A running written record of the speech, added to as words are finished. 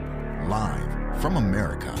Live from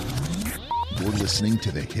America, you're listening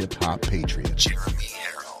to the Hip Hop Patriot, Jeremy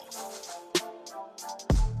Harrell.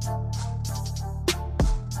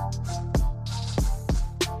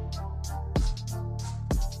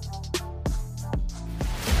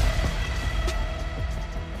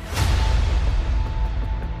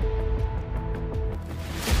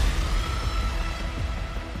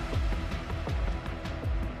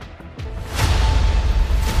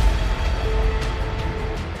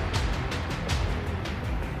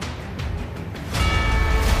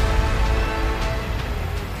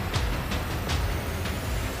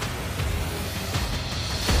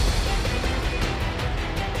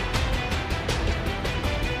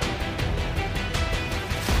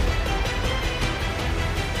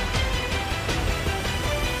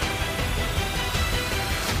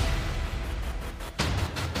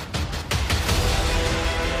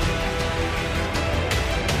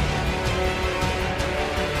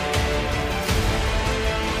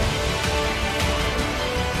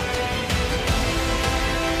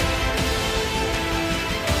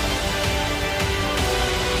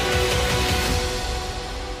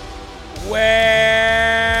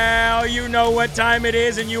 What time it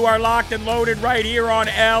is, and you are locked and loaded right here on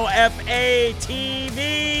LFA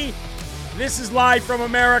TV. This is live from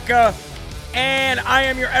America, and I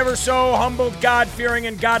am your ever so humbled, God-fearing,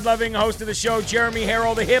 and God-loving host of the show, Jeremy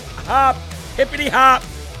Harrell, the hippity-hop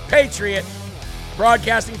patriot,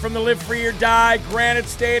 broadcasting from the Live Free or Die, Granite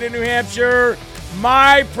State of New Hampshire.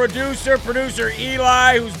 My producer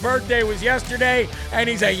Eli, whose birthday was yesterday, and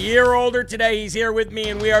he's a year older today. He's here with me,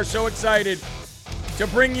 and we are so excited to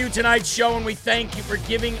bring you tonight's show, and we thank you for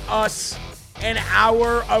giving us an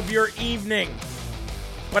hour of your evening.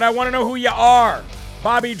 But I want to know who you are.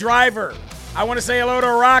 Bobby Driver. I want to say hello to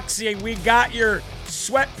Roxy. We got your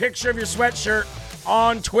picture of your sweatshirt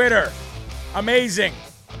on Twitter. Amazing.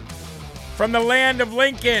 From the land of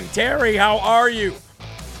Lincoln, Terry, how are you?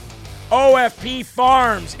 OFP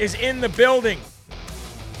Farms is in the building.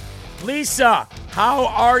 Lisa, how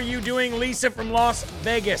are you doing? Lisa from Las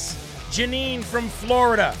Vegas. Janine from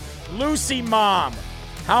Florida. Lucy Mom,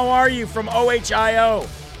 how are you from OHIO?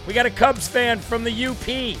 We got a Cubs fan from the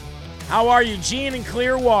UP. How are you? Gene in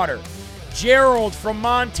Clearwater. Gerald from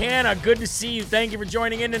Montana, good to see you. Thank you for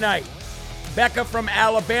joining in tonight. Becca from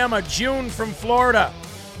Alabama. June from Florida.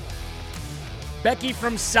 Becky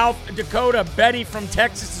from South Dakota. Betty from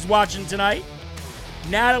Texas is watching tonight.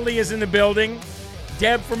 Natalie is in the building.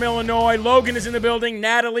 Deb from Illinois. Logan is in the building.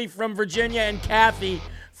 Natalie from Virginia, and Kathy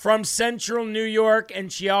from Central New York,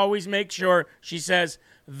 and she always makes sure she says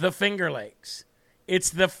the Finger Lakes. It's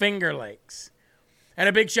the Finger Lakes. And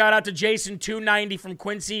a big shout out to Jason 290 from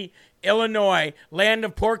Quincy, Illinois, land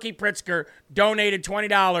of Porky Pritzker, donated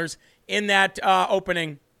 $20 in that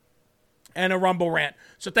opening and a Rumble rant.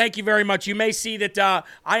 So thank you very much. You may see that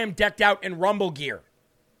I am decked out in Rumble gear.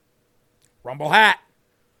 Rumble hat.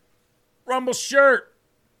 Rumble shirt.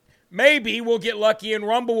 Maybe we'll get lucky and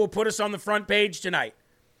Rumble will put us on the front page tonight.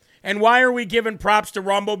 And why are we giving props to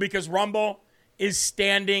Rumble? Because Rumble is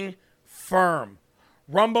standing firm.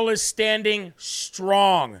 Rumble is standing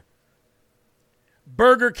strong.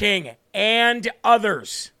 Burger King and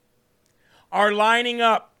others are lining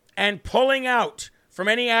up and pulling out from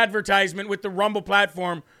any advertisement with the Rumble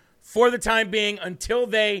platform for the time being until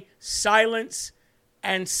they silence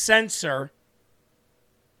and censor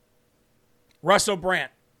Russell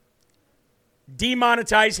Brand.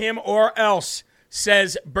 Demonetize him or else,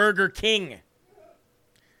 says Burger King.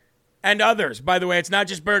 And others. By the way, it's not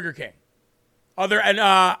just Burger King. Other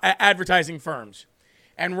advertising firms.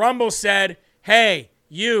 And Rumble said, hey,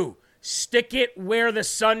 you, stick it where the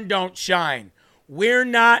sun don't shine.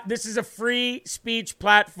 This is a free speech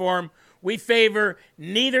platform. We favor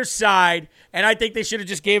neither side. And I think they should have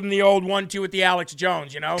just gave him the old 1-2 with the Alex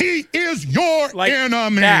Jones, you know? He is your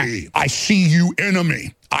enemy. That. I see you,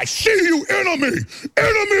 enemy. I see you, enemy.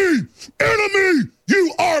 Enemy. Enemy.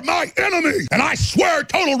 You are my enemy. And I swear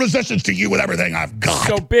total resistance to you with everything I've got.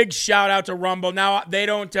 So big shout out to Rumble. Now, they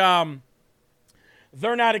don't,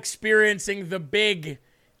 they're not experiencing the big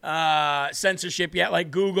censorship yet,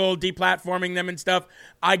 like Google deplatforming them and stuff.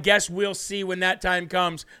 I guess we'll see when that time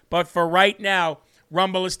comes. But for right now,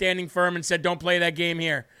 Rumble is standing firm and said, don't play that game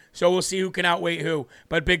here. So we'll see who can outweigh who.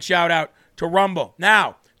 But big shout out to Rumble.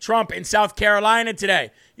 Now, Trump in South Carolina today.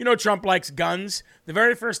 You know Trump likes guns. The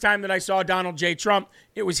very first time that I saw Donald J. Trump,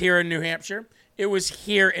 it was here in New Hampshire. It was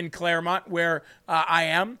here in Claremont where I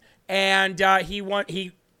am. And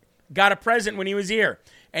he got a present when he was here.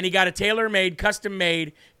 And he got a tailor-made,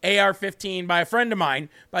 custom-made AR-15 by a friend of mine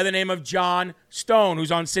by the name of John Stone,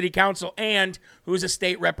 who's on city council and who's a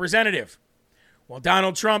state representative. Well,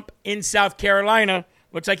 Donald Trump in South Carolina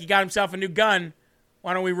looks like he got himself a new gun.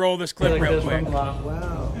 Why don't we roll this clip real quick?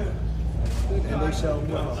 Wow. And they sell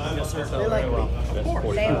well. Yes, sir. They like me. Of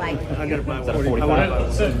course. They like me. I gotta buy one.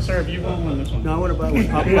 45. Sir, if you want one, this one. No, I want to buy one.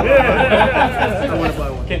 I want to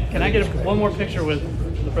buy one. Can I get one more picture with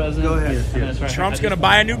the president? Go ahead. And that's right. Trump's going to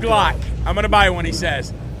buy a new Glock. I'm going to buy one, he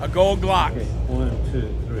says. A gold Glock. Okay, 1,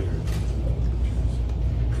 2, 3.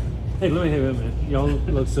 Hey, let me have a minute. Y'all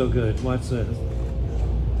look so good. Watch this.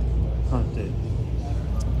 Hunted.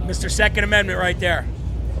 Mr. Second Amendment right there.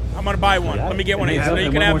 I'm going to buy one. Let me get one of these. So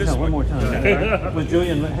you can have this one. One more time. With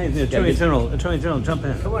Julian, hey, the Attorney General, jump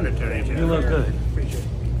in. Come on, Attorney General. You look good. Appreciate it.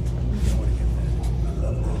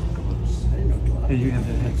 Hey, you have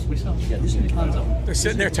the We sell tons of them. They're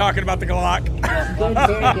sitting there talking about the Glock. Good,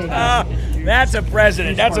 very good. That's a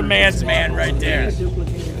president. That's a man's man right there.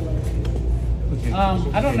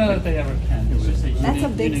 I don't know that they ever can. It's just That's a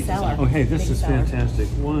big seller. Oh, hey, this Big is seller. fantastic.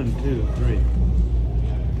 1, 2, 3.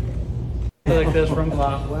 like this from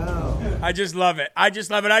Glock. Wow. I just love it. I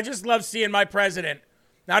just love seeing my president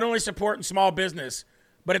not only supporting small business,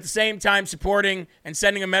 but at the same time supporting and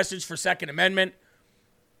sending a message for Second Amendment.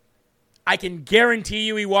 I can guarantee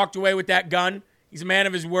you he walked away with that gun. He's a man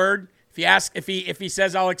of his word. If he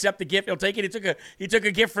says I'll accept the gift, he'll take it. He took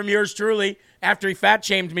a gift from yours truly after he fat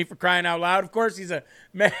shamed me for crying out loud. Of course, he's a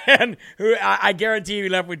man who I guarantee you he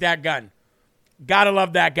left with that gun. Gotta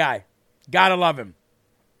love that guy. Gotta love him.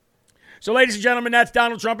 So, ladies and gentlemen, that's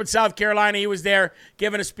Donald Trump in South Carolina. He was there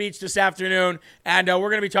giving a speech this afternoon, and we're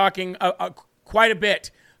going to be talking quite a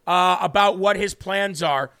bit about what his plans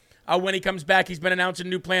are. When he comes back, he's been announcing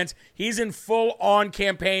new plans. He's in full-on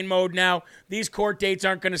campaign mode now. These court dates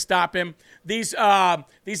aren't going to stop him. These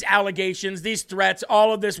allegations, these threats,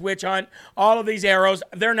 all of this witch hunt, all of these arrows,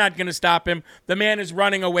 they're not going to stop him. The man is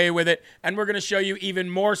running away with it, and we're going to show you even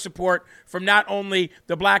more support from not only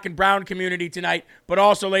the black and brown community tonight, but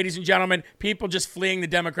also, ladies and gentlemen, people just fleeing the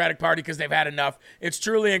Democratic Party because they've had enough. It's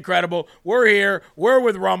truly incredible. We're here. We're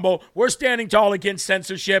with Rumble. We're standing tall against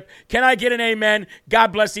censorship. Can I get an amen?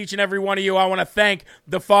 God bless each and every one of you. I want to thank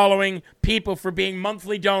the following people for being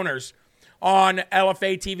monthly donors on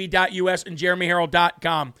LFATV.us and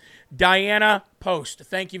JeremyHerald.com. Diana Post,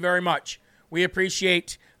 thank you very much. We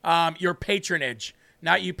appreciate your patronage.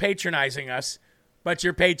 Not you patronizing us, but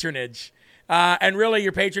your patronage. And really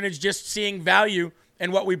your patronage, just seeing value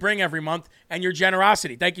in what we bring every month, and your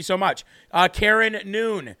generosity. Thank you so much. Karen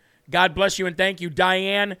Noon, God bless you and thank you.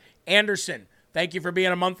 Diane Anderson, thank you for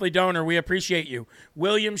being a monthly donor. We appreciate you.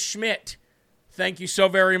 William Schmidt, thank you so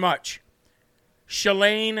very much.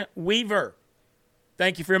 Shalane Weaver,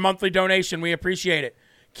 thank you for your monthly donation. We appreciate it.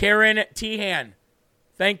 Karen Tehan,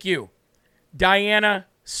 thank you. Diana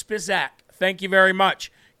Spizak, thank you very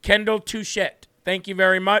much. Kendall Touchette, thank you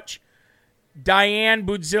very much. Diane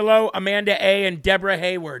Budzillo, Amanda A., and Deborah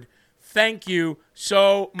Hayward, thank you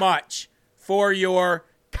so much for your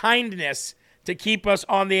kindness to keep us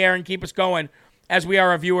on the air and keep us going as we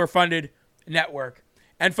are a viewer-funded network.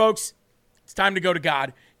 And folks, it's time to go to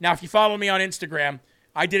God. Now, if you follow me on Instagram,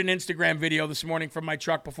 I did an Instagram video this morning from my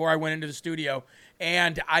truck before I went into the studio,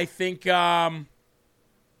 and I think Logan,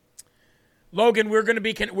 we're going to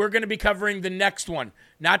be covering the next one,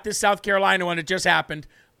 not this South Carolina one that just happened,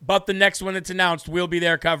 but the next one that's announced. We'll be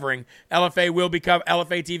there covering. LFA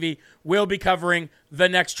TV will be covering the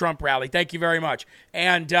next Trump rally. Thank you very much.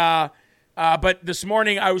 And but this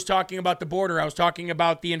morning I was talking about the border. I was talking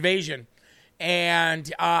about the invasion,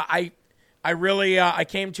 and I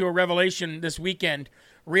came to a revelation this weekend,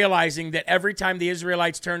 realizing that every time the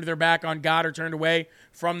Israelites turned their back on God or turned away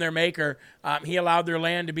from their Maker, He allowed their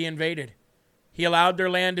land to be invaded. He allowed their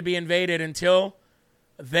land to be invaded until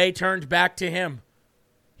they turned back to Him.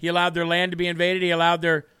 He allowed their land to be invaded. He allowed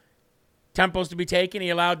their temples to be taken. He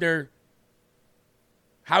allowed their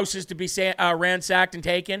houses to be ransacked and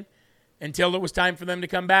taken until it was time for them to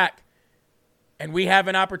come back. And we have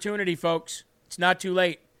an opportunity, folks. It's not too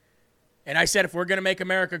late. And I said, if we're going to make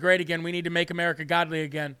America great again, we need to make America godly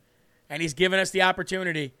again. And He's given us the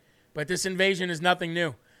opportunity. But this invasion is nothing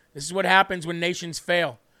new. This is what happens when nations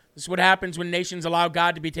fail. This is what happens when nations allow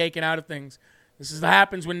God to be taken out of things. This is what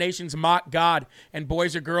happens when nations mock God, and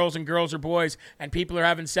boys are girls and girls are boys, and people are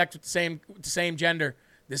having sex with the same gender.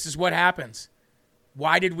 This is what happens.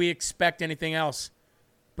 Why did we expect anything else?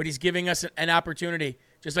 But He's giving us an opportunity.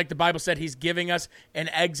 Just like the Bible said, He's giving us an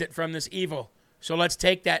exit from this evil. So let's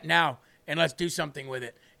take that now, and let's do something with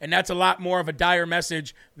it. And that's a lot more of a dire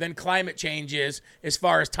message than climate change is as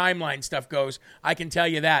far as timeline stuff goes. I can tell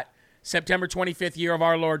you that. September 25th, year of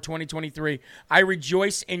our Lord, 2023. I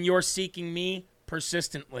rejoice in your seeking me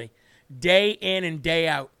persistently, day in and day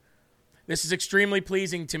out. This is extremely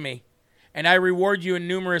pleasing to me, and I reward you in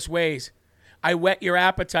numerous ways. I whet your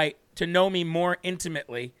appetite to know me more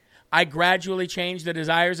intimately. I gradually change the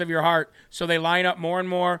desires of your heart so they line up more and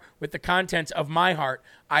more with the contents of my heart.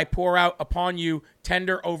 I pour out upon you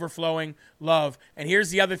tender, overflowing love. And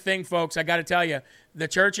here's the other thing, folks, I got to tell you. The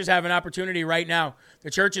churches have an opportunity right now. The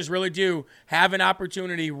churches really do have an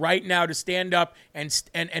opportunity right now to stand up and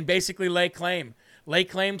basically lay claim. Lay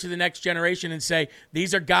claim to the next generation and say,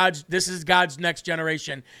 this is God's next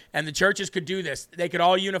generation. And the churches could do this. They could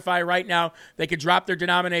all unify right now. They could drop their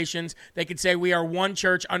denominations. They could say, we are one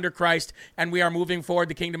church under Christ, and we are moving forward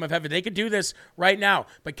the kingdom of heaven. They could do this right now.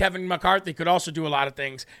 But Kevin McCarthy could also do a lot of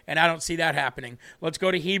things, and I don't see that happening. Let's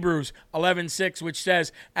go to Hebrews 11:6, which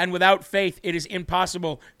says, and without faith it is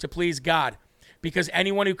impossible to please God, because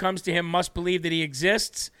anyone who comes to him must believe that he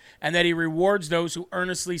exists and that he rewards those who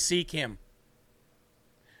earnestly seek him.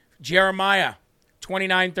 Jeremiah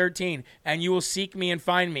 29:13, and you will seek me and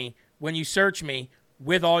find me when you search me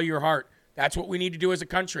with all your heart. That's what we need to do as a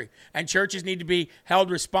country. And churches need to be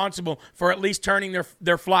held responsible for at least turning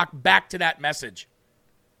their flock back to that message.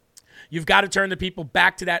 You've got to turn the people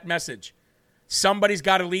back to that message. Somebody's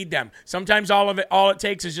got to lead them. Sometimes all it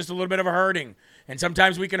takes is just a little bit of a herding. And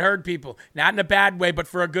sometimes we can herd people, not in a bad way, but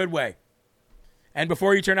for a good way. And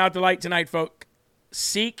before you turn out the light tonight, folks,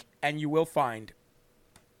 seek and you will find.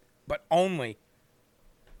 But only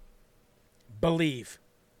believe.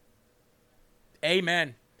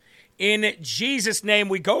 Amen. In Jesus' name,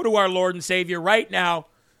 we go to our Lord and Savior right now.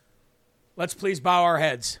 Let's please bow our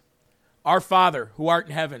heads. Our Father, who art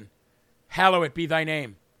in heaven, hallowed be thy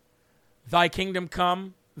name. Thy kingdom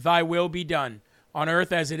come, thy will be done, on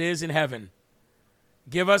earth as it is in heaven.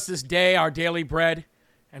 Give us this day our daily bread,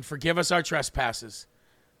 and forgive us our trespasses,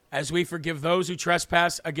 as we forgive those who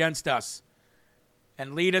trespass against us.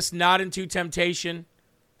 And lead us not into temptation,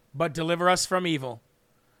 but deliver us from evil.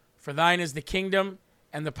 For thine is the kingdom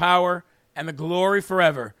and the power and the glory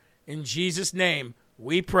forever. In Jesus' name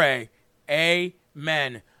we pray.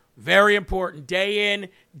 Amen. Very important. Day in,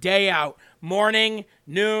 day out. Morning,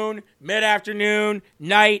 noon, mid-afternoon,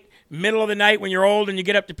 night, middle of the night when you're old and you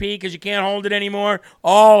get up to pee because you can't hold it anymore.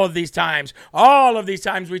 All of these times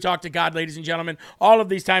we talk to God, ladies and gentlemen. All of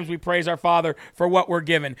these times we praise our Father for what we're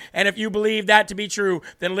given. And if you believe that to be true,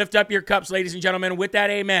 then lift up your cups, ladies and gentlemen. With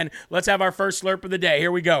that, amen. Let's have our first slurp of the day.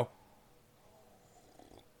 Here we go.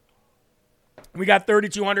 We got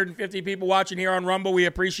 3,250 people watching here on Rumble. We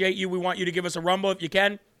appreciate you. We want you to give us a Rumble if you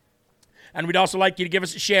can. And we'd also like you to give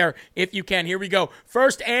us a share if you can. Here we go.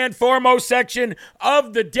 First and foremost section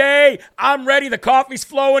of the day. I'm ready. The coffee's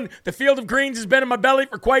flowing. The field of greens has been in my belly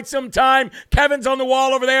for quite some time. Kevin's on the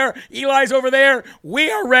wall over there. Eli's over there. We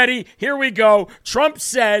are ready. Here we go. Trump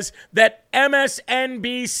says that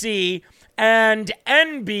MSNBC and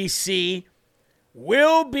NBC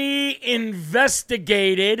will be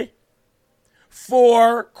investigated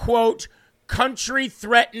for, quote,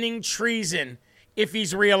 country-threatening treason if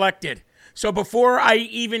he's reelected. So before I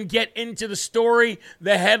even get into the story,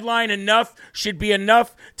 the headline should be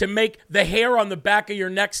enough to make the hair on the back of your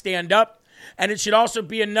neck stand up. And it should also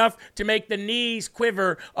be enough to make the knees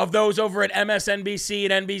quiver of those over at MSNBC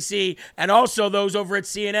and NBC and also those over at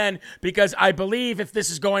CNN, because I believe if this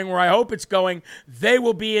is going where I hope it's going, they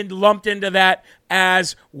will be lumped into that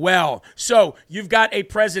as well. So you've got a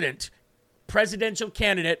presidential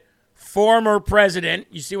candidate, former president.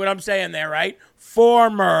 You see what I'm saying there, right?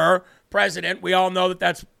 Former president. We all know that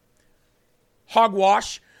that's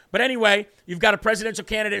hogwash. But anyway, you've got a presidential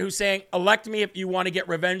candidate who's saying, elect me if you want to get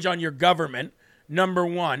revenge on your government, number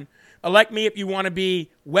one. Elect me if you want to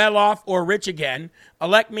be well off or rich again.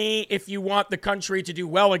 Elect me if you want the country to do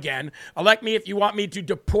well again. Elect me if you want me to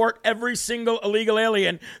deport every single illegal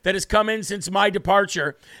alien that has come in since my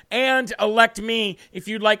departure. And elect me if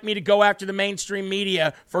you'd like me to go after the mainstream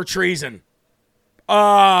media for treason.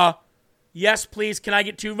 Yes, please. Can I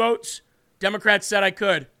get 2 votes? Democrats said I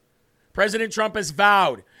could. President Trump has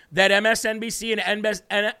vowed that MSNBC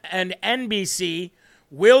and NBC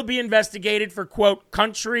will be investigated for, quote,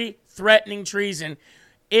 country-threatening treason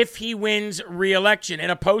if he wins re-election. In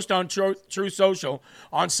a post on True Social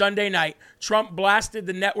on Sunday night, Trump blasted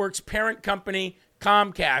the network's parent company,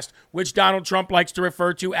 Comcast, which Donald Trump likes to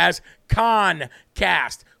refer to as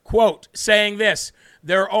Concast, quote, saying this: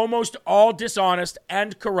 they're almost all dishonest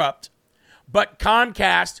and corrupt, but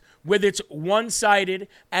Comcast, with its one-sided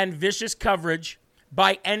and vicious coverage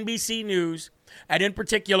by NBC News, and in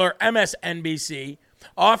particular MSNBC,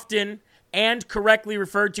 often and correctly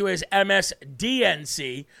referred to as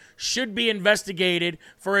MSDNC, should be investigated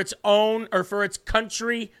for its own or for its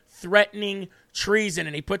country-threatening treason.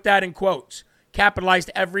 And he put that in quotes.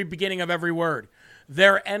 capitalized every beginning of every word.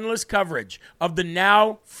 Their endless coverage of the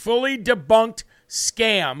now fully debunked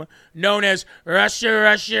scam known as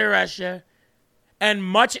Russia, and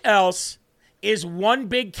much else is one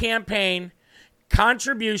big campaign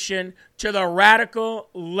contribution to the radical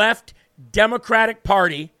left Democratic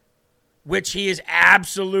Party, which he is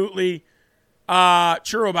absolutely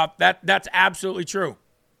true about. That's absolutely true.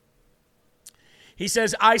 He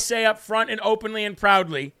says, I say up front and openly and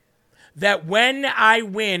proudly that when I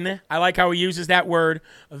win, I like how he uses that word,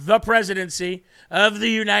 the presidency of the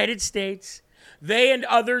United States, they and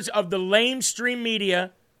others of the lamestream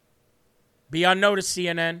media, be on notice,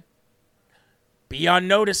 CNN, be on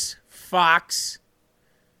notice, Fox,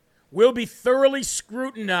 will be thoroughly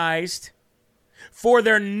scrutinized for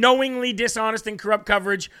their knowingly dishonest and corrupt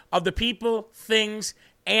coverage of the people, things,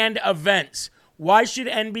 and events. Why should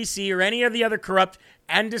NBC or any of the other corrupt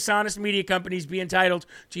and dishonest media companies be entitled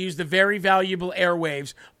to use the very valuable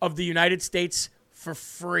airwaves of the United States for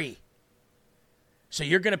free? So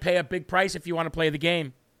you're going to pay a big price if you want to play the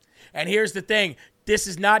game. And here's the thing. This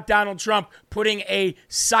is not Donald Trump putting a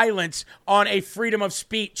silence on a freedom of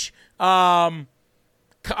speech company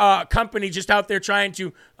just out there trying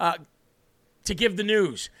to give the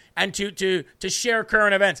news and to share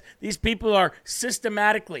current events. These people are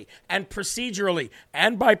systematically and procedurally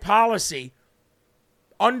and by policy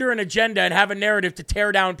under an agenda and have a narrative to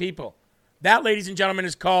tear down people. That, ladies and gentlemen,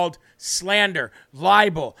 is called slander,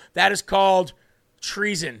 libel. That is called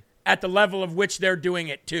treason at the level of which they're doing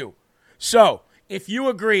it too. So, if you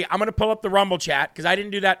agree, I'm going to pull up the Rumble chat because I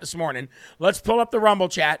didn't do that this morning. Let's pull up the Rumble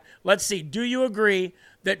chat. Let's see. Do you agree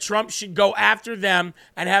that Trump should go after them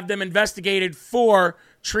and have them investigated for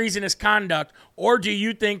treasonous conduct? Or do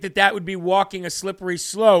you think that that would be walking a slippery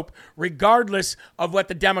slope regardless of what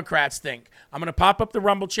the Democrats think? I'm going to pop up the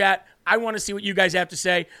Rumble chat. I want to see what you guys have to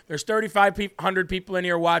say. There's 3,500 people in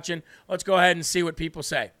here watching. Let's go ahead and see what people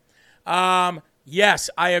say. Yes,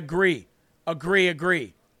 I agree.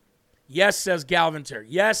 Agree. Yes, says Galvinter.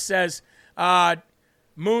 Yes, says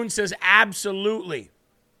Moon says absolutely.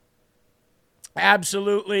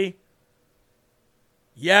 Absolutely.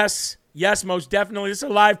 Yes, most definitely. This is a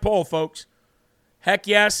live poll, folks. Heck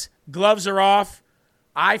yes. Gloves are off.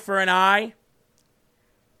 Eye for an eye.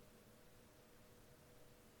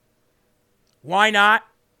 Why not?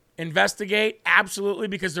 Investigate. Absolutely,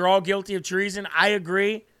 because they're all guilty of treason. I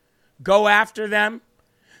agree. Go after them.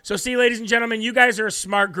 So see, ladies and gentlemen, you guys are a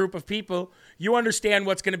smart group of people. You understand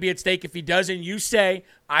what's going to be at stake if he does, and you say,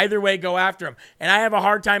 either way, go after him. And I have a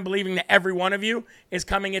hard time believing that every one of you is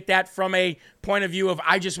coming at that from a point of view of,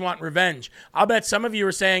 I just want revenge. I'll bet some of you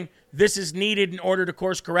are saying, this is needed in order to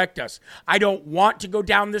course correct us. I don't want to go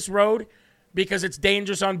down this road because it's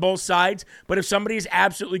dangerous on both sides. But if somebody is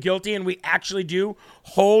absolutely guilty and we actually do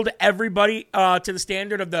hold everybody to the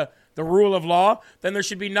standard of the rule of law, then there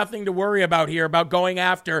should be nothing to worry about here about going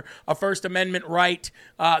after a First Amendment right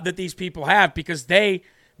that these people have, because they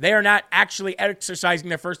are not actually exercising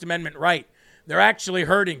their First Amendment right. They're actually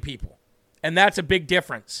hurting people, and that's a big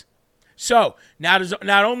difference. So not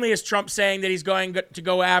only is Trump saying that he's going to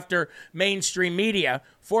go after mainstream media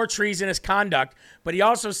for treasonous conduct, but he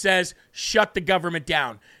also says, shut the government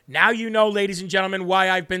down. Now you know, ladies and gentlemen,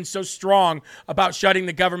 why I've been so strong about shutting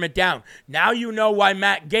the government down. Now you know why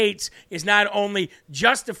Matt Gaetz is not only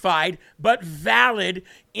justified, but valid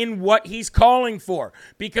in what he's calling for.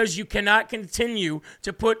 Because you cannot continue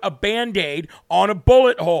to put a Band-Aid on a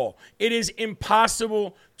bullet hole. It is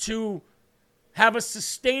impossible to have a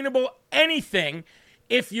sustainable anything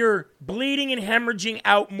if you're bleeding and hemorrhaging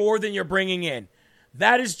out more than you're bringing in.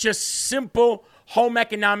 That is just simple home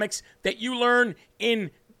economics that you learn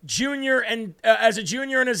in junior and as a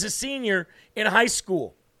junior and as a senior in high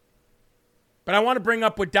school. But I want to bring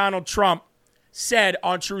up what Donald Trump said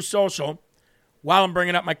on True Social. While I'm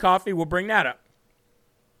bringing up my coffee, we'll bring that up.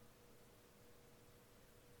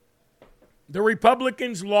 The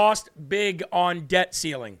Republicans lost big on debt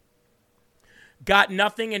ceiling. Got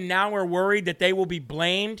nothing and now are worried that they will be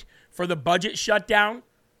blamed for the budget shutdown?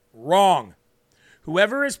 Wrong.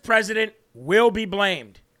 Whoever is president will be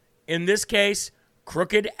blamed. In this case,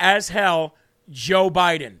 crooked as hell, Joe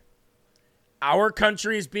Biden. Our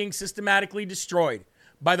country is being systematically destroyed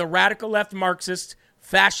by the radical left Marxists,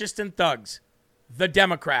 fascists, and thugs, the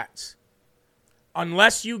Democrats.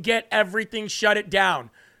 Unless you get everything, shut it down.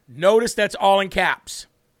 Notice that's all in caps.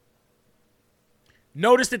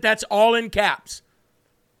 Notice that that's all in caps.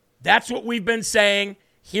 That's what we've been saying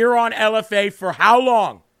here on LFA for how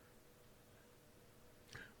long?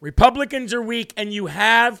 Republicans are weak, and you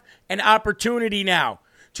have an opportunity now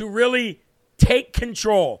to really take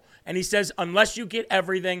control. And he says, unless you get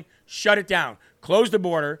everything, shut it down. close the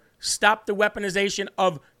border, stop the weaponization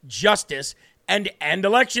of justice, and end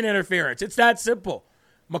election interference. It's that simple.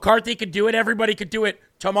 McCarthy could do it. Everybody could do it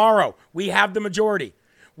tomorrow. We have the majority.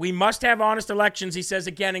 We must have honest elections, he says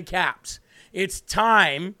again in caps. It's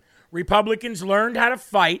time Republicans learned how to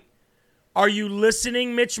fight. Are you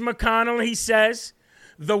listening, Mitch McConnell, he says?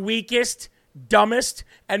 The weakest, dumbest,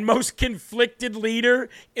 and most conflicted leader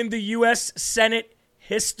in the U.S. Senate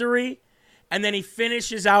history. And then he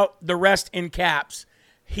finishes out the rest in caps.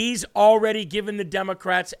 He's already given the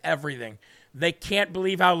Democrats everything. They can't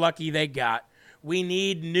believe how lucky they got. We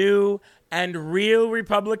need new and real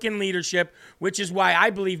Republican leadership, which is why I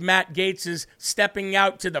believe Matt Gaetz is stepping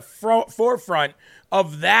out to the forefront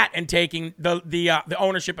of that and taking the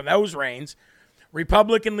ownership of those reins.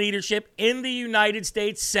 Republican leadership in the United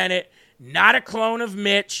States Senate, not a clone of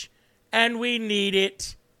Mitch, and we need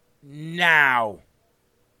it now.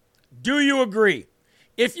 Do you agree?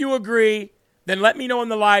 If you agree, then let me know in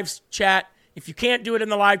the live chat. If you can't do it in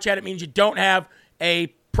the live chat, it means you don't have a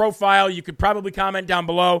profile. You could probably comment down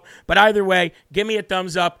below. But either way, give me a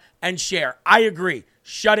thumbs up and share. I agree.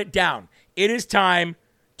 Shut it down. It is time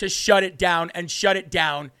to shut it down and shut it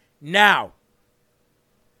down now.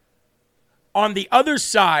 On the other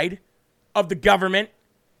side of the government,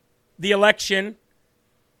 the election,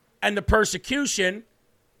 and the persecution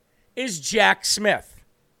is Jack Smith.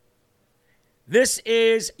 This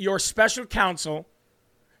is your special counsel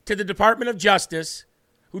to the Department of Justice,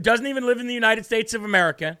 who doesn't even live in the United States of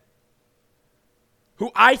America,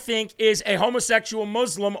 who I think is a homosexual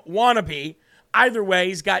Muslim wannabe. Either way,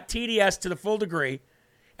 he's got TDS to the full degree,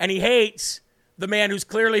 and he hates the man who's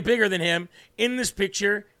clearly bigger than him in this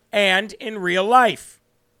picture and in real life.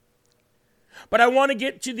 But I want to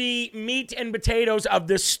get to the meat and potatoes of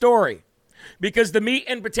this story, because the meat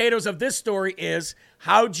and potatoes of this story is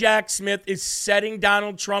how Jack Smith is setting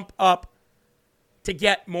Donald Trump up to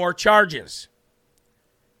get more charges.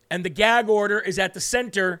 And the gag order is at the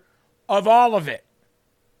center of all of it.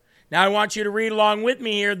 Now, I want you to read along with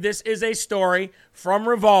me here. This is a story from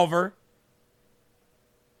Revolver,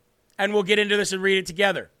 and we'll get into this and read it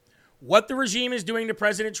together. What the regime is doing to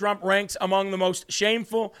President Trump ranks among the most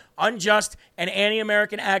shameful, unjust, and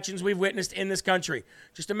anti-American actions we've witnessed in this country.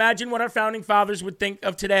 Just imagine what our founding fathers would think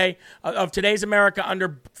of today, of today's America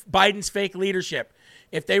under Biden's fake leadership.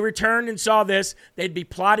 If they returned and saw this, they'd be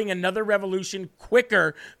plotting another revolution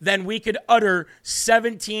quicker than we could utter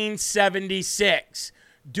 1776.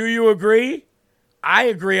 Do you agree? I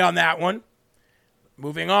agree on that one.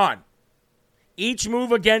 Moving on. Each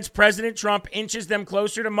move against President Trump inches them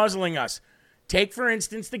closer to muzzling us. Take, for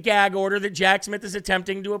instance, the gag order that Jack Smith is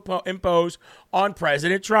attempting to impose on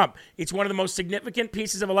President Trump. It's one of the most significant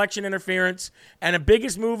pieces of election interference and the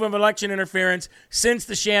biggest move of election interference since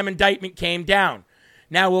the sham indictment came down.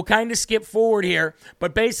 Now, we'll kind of skip forward here,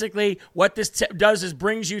 but basically what this does is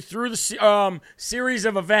brings you through the series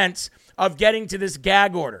of events of getting to this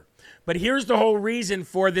gag order. But here's the whole reason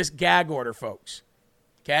for this gag order, folks.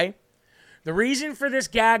 Okay? The reason for this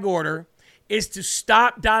gag order is to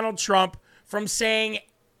stop Donald Trump from saying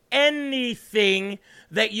anything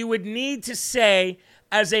that you would need to say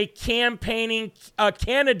as a campaigning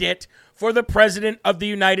candidate for the President of the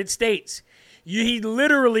United States. He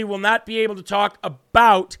literally will not be able to talk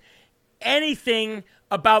about anything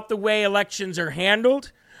about the way elections are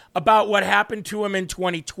handled, about what happened to him in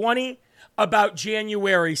 2020, about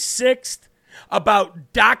January 6th,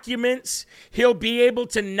 about documents. He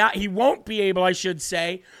won't be able, I should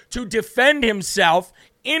say, to defend himself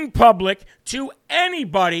in public to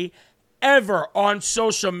anybody ever on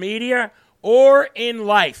social media or in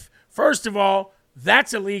life. First of all,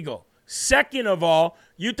 that's illegal. Second of all,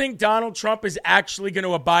 you think Donald Trump is actually going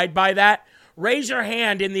to abide by that? Raise your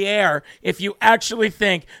hand in the air if you actually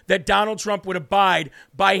think that Donald Trump would abide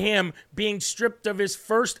by him being stripped of his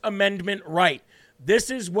First Amendment right.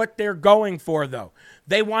 This is what they're going for, though.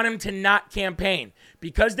 They want him to not campaign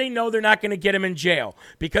because they know they're not going to get him in jail,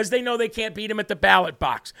 because they know they can't beat him at the ballot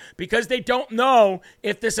box, because they don't know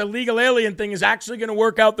if this illegal alien thing is actually going to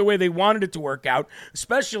work out the way they wanted it to work out,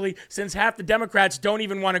 especially since half the Democrats don't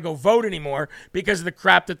even want to go vote anymore because of the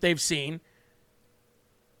crap that they've seen.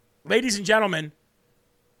 Ladies and gentlemen,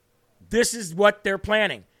 this is what they're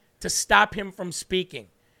planning, to stop him from speaking.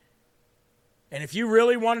 And if you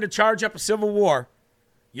really wanted to charge up a civil war,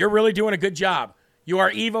 you're really doing a good job. You are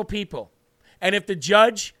evil people. And if the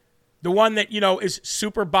judge, the one that, is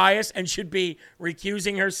super biased and should be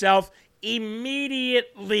recusing herself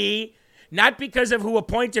immediately, not because of who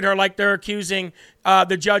appointed her, like they're accusing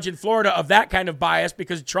the judge in Florida of that kind of bias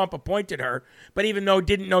because Trump appointed her, but even though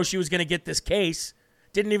didn't know she was going to get this case,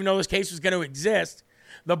 didn't even know this case was going to exist.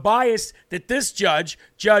 The bias that this Judge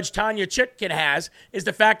Tanya Chutkin, has is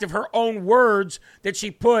the fact of her own words that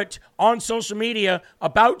she put on social media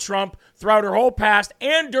about Trump throughout her whole past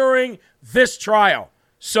and during this trial.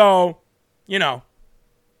 So, if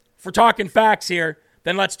we're talking facts here,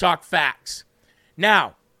 then let's talk facts.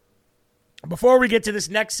 Now, before we get to this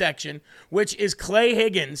next section, which is Clay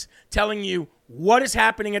Higgins telling you what is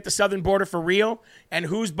happening at the southern border for real and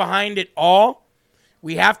who's behind it all,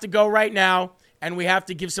 we have to go right now and we have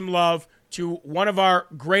to give some love to one of our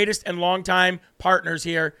greatest and longtime partners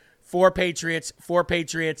here, 4Patriots,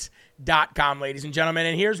 4Patriots.com, ladies and gentlemen.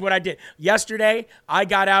 And here's what I did. Yesterday, I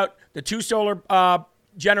got out the 2 solar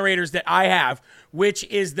generators that I have, which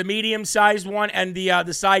is the medium-sized one and the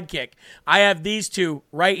Sidekick. I have these 2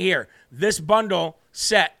 right here. This bundle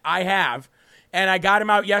set I have, and I got them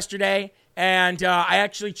out yesterday, and I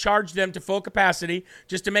actually charged them to full capacity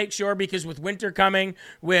just to make sure, because with winter coming,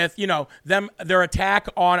 with, their attack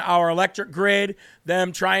on our electric grid,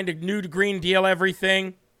 them trying to new Green Deal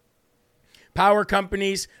everything, power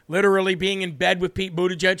companies literally being in bed with Pete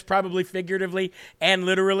Buttigieg, probably figuratively and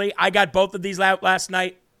literally. I got both of these out last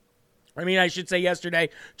night. I should say yesterday.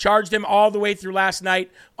 Charged them all the way through last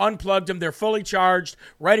night. Unplugged them. They're fully charged,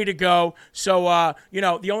 ready to go. So,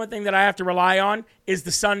 the only thing that I have to rely on is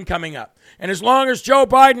the sun coming up. And as long as Joe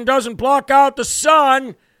Biden doesn't block out the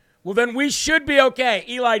sun, well, then we should be okay.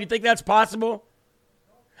 Eli, do you think that's possible?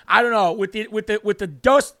 I don't know. With the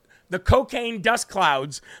dust, the cocaine dust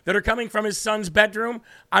clouds that are coming from his son's bedroom,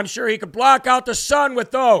 I'm sure he could block out the sun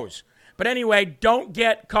with those. But anyway, don't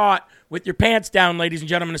get caught with your pants down, ladies and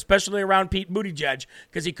gentlemen, especially around Pete Buttigieg,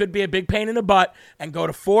 because he could be a big pain in the butt. And go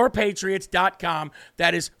to 4Patriots.com.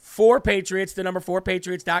 That is 4Patriots, the number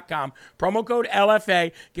 4Patriots.com. Promo code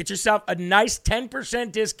LFA. Get yourself a nice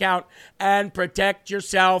 10% discount and protect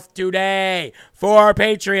yourself today.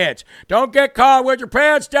 4Patriots. Don't get caught with your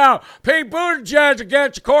pants down. Pete Buttigieg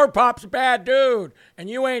against your core pop's a bad dude,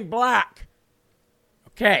 and you ain't black.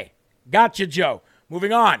 Okay, gotcha, Joe.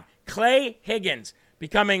 Moving on. Clay Higgins,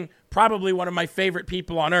 becoming probably one of my favorite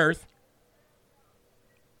people on earth.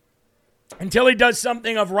 Until he does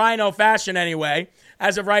something of rhino fashion anyway.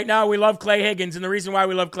 As of right now, we love Clay Higgins. And the reason why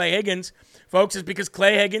we love Clay Higgins, folks, is because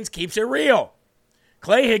Clay Higgins keeps it real.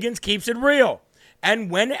 Clay Higgins keeps it real. And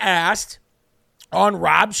when asked on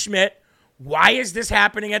Rob Schmidt, why is this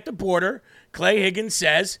happening at the border? Clay Higgins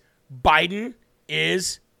says Biden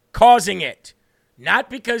is causing it. Not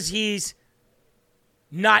because he's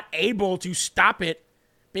not able to stop it,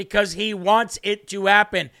 because he wants it to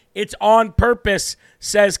happen. It's on purpose,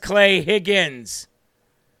 says Clay Higgins.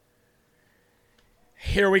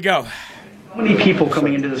 Here we go. How many people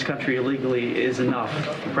coming into this country illegally is enough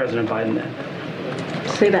for President Biden then?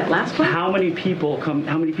 Say that last one. How many people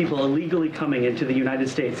illegally coming into the United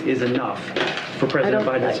States is enough for President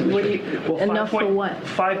Biden's administration? Enough for what?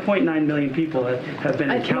 5.9 million people have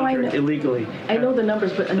been encountered illegally. I know the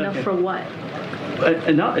numbers, but enough for what?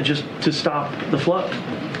 Enough just to stop the flow.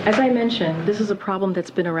 As I mentioned, this is a problem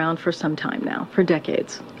that's been around for some time now, for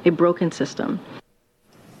decades. A broken system.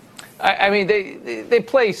 They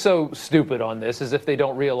play so stupid on this, as if they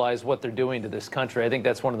don't realize what they're doing to this country. I think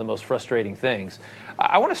that's one of the most frustrating things.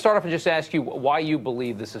 I want to start off and just ask you why you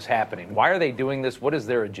believe this is happening. Why are they doing this? What is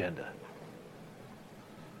their agenda?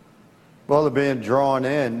 Well, they're being drawn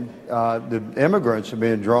in. The immigrants are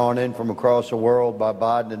being drawn in from across the world by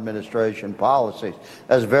Biden administration policies.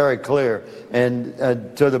 That's very clear. And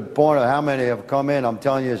to the point of how many have come in, I'm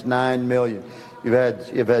telling you, it's 9 million.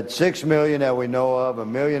 You've had 6 million that we know of, 1.5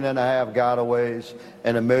 million gotaways,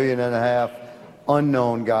 and 1.5 million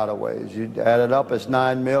unknown gotaways. You add it up, it's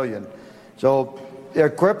 9 million. So they're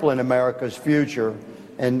crippling America's future,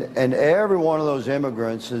 and every one of those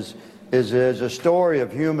immigrants is a story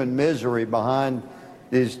of human misery behind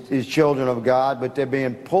these children of God, but they're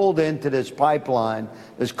being pulled into this pipeline,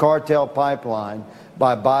 this cartel pipeline,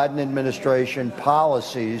 by Biden administration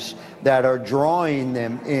policies that are drawing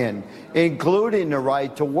them in, including the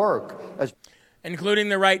right to work. Including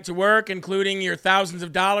the right to work, including your thousands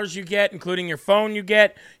of dollars you get, including your phone you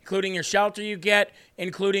get, including your shelter you get,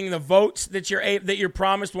 including the votes that you're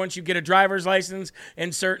promised once you get a driver's license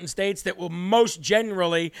in certain states that will most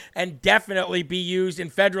generally and definitely be used in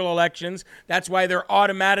federal elections. That's why they're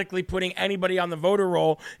automatically putting anybody on the voter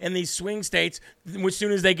roll in these swing states as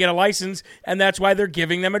soon as they get a license, and that's why they're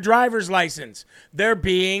giving them a driver's license. They're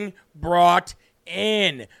being brought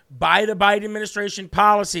in by the Biden administration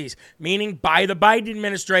policies, meaning by the Biden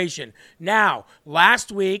administration. Now,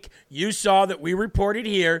 last week, you saw that we reported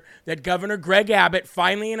here that Governor Greg Abbott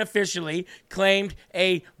finally and officially claimed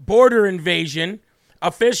a border invasion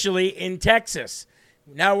officially in Texas.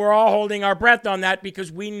 Now we're all holding our breath on that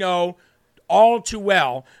because we know all too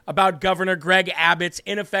well about Governor Greg Abbott's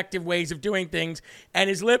ineffective ways of doing things and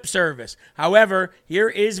his lip service. However, here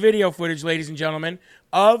is video footage, ladies and gentlemen,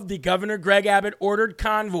 of the Governor Greg Abbott ordered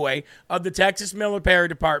convoy of the Texas Military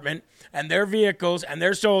Department and their vehicles and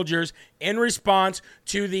their soldiers in response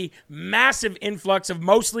to the massive influx of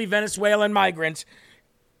mostly Venezuelan migrants,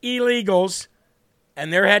 illegals,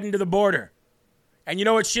 and they're heading to the border. And you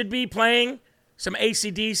know it should be playing? Some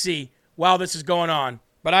AC/DC while this is going on.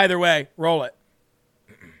 But either way, roll it.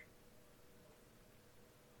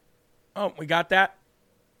 Oh, we got that?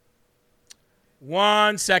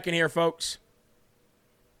 1 second here, folks.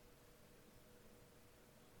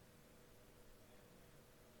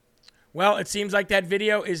 Well, it seems like that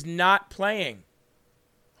video is not playing.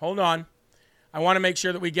 Hold on. I want to make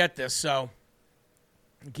sure that we get this, so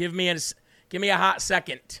give me a hot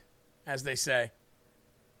second, as they say.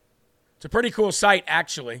 It's a pretty cool sight,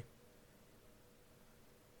 actually.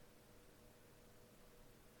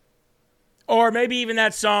 Or maybe even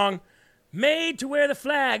that song, Made to Wear the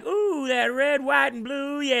Flag. Ooh, that red, white, and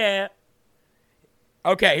blue, yeah.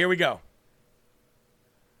 Okay, here we go.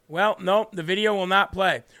 Well, no, the video will not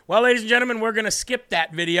play. Well, ladies and gentlemen, we're going to skip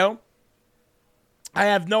that video. I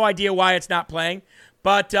have no idea why it's not playing,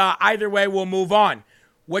 but either way, we'll move on.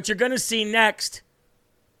 What you're going to see next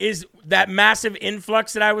is that massive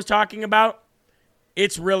influx that I was talking about.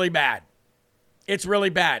 It's really bad. It's really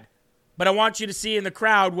bad. But I want you to see in the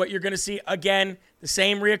crowd what you're going to see again, the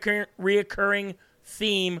same reoccurring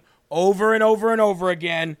theme over and over and over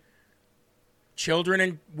again. Children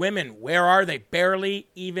and women, where are they? Barely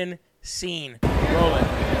even seen. Roll it.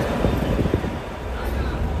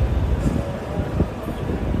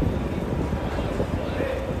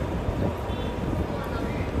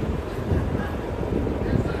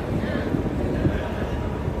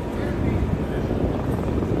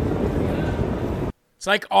 It's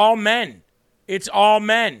like all men. It's all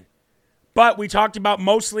men. But we talked about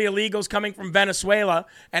mostly illegals coming from Venezuela.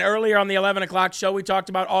 And earlier on the 11 o'clock show, we talked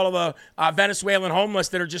about all of the Venezuelan homeless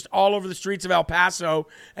that are just all over the streets of El Paso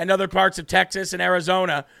and other parts of Texas and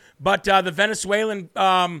Arizona. But the Venezuelan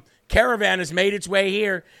caravan has made its way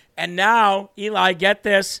here. And now, Eli, get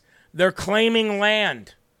this, they're claiming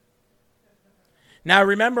land. Now,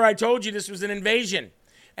 remember, I told you this was an invasion.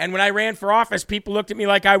 And when I ran for office, people looked at me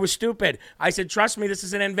like I was stupid. I said, trust me, this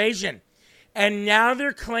is an invasion. And now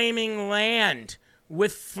they're claiming land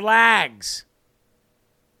with flags.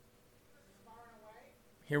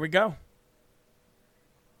 Here we go.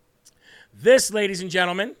 This, ladies and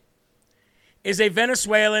gentlemen, is a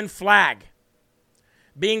Venezuelan flag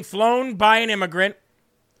being flown by an immigrant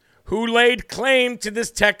who laid claim to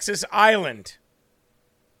this Texas island.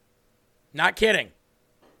 Not kidding.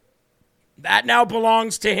 That now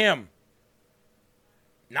belongs to him.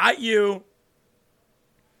 Not you.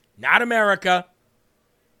 Not America.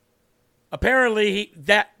 Apparently,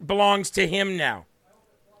 that belongs to him now.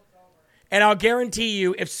 And I'll guarantee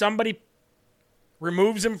you, if somebody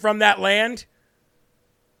removes him from that land,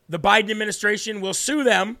 the Biden administration will sue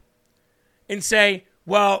them and say,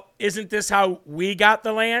 well, isn't this how we got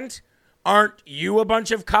the land? Aren't you a bunch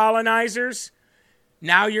of colonizers?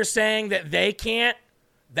 Now you're saying that they can't?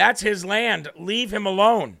 That's his land. Leave him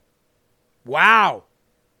alone. Wow.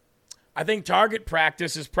 I think target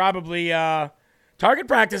practice is probably... target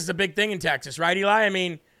practice is a big thing in Texas, right, Eli? I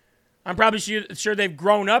mean, I'm probably sure they've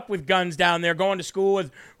grown up with guns down there, going to school with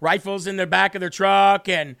rifles in the back of their truck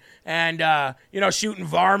and shooting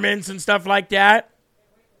varmints and stuff like that.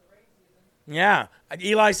 Yeah.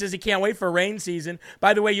 Eli says he can't wait for rain season.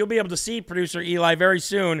 By the way, you'll be able to see producer Eli very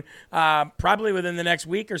soon, probably within the next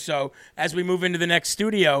week or so, as we move into the next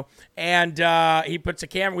studio. And we put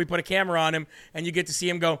a camera on him, and you get to see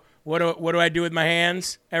him go, what do I do with my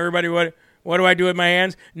hands? Everybody, what do I do with my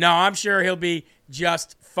hands? No, I'm sure he'll be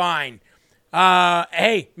just fine.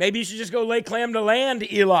 Hey, maybe you should just go lay claim to land,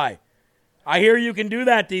 Eli. I hear you can do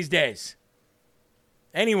that these days.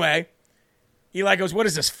 Anyway, Eli goes, what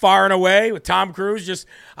is this, Far and Away with Tom Cruise?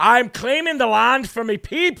 I'm claiming the land for me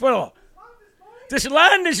people. This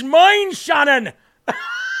land is mine, Shannon.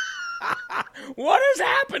 What is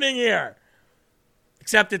happening here?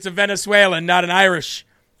 Except it's a Venezuelan, not an Irish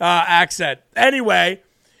accent. Anyway,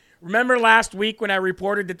 remember last week when I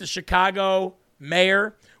reported that the Chicago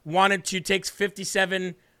mayor wanted to take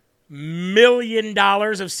 $57 million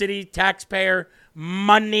of city taxpayer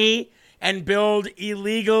money and build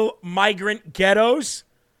illegal migrant ghettos?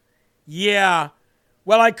 Yeah.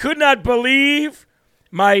 Well, I could not believe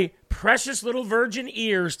my precious little virgin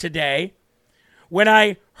ears today when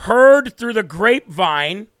I heard through the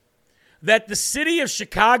grapevine that the city of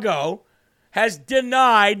Chicago has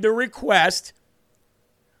denied the request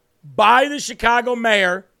by the Chicago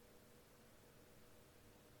mayor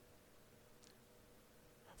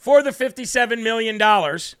for the $57 million,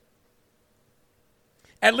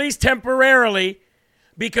 at least temporarily,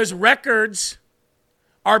 because records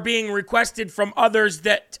are being requested from others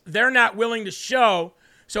that they're not willing to show.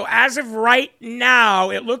 So as of right now,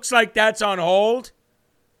 it looks like that's on hold,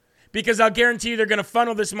 because I'll guarantee you they're going to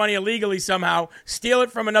funnel this money illegally somehow, steal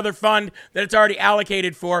it from another fund that it's already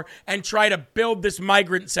allocated for, and try to build this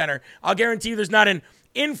migrant center. I'll guarantee you there's not an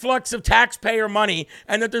influx of taxpayer money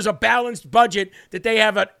and that there's a balanced budget, that they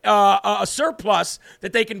have a surplus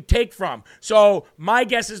that they can take from. So my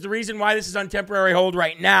guess is the reason why this is on temporary hold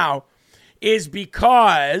right now is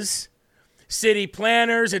because city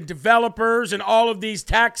planners and developers and all of these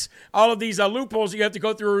loopholes you have to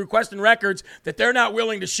go through requesting records that they're not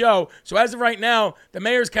willing to show. So as of right now, the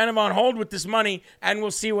mayor's kind of on hold with this money, and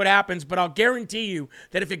we'll see what happens. But I'll guarantee you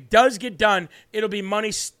that if it does get done, it'll be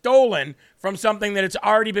money stolen from something that it's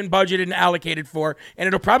already been budgeted and allocated for, and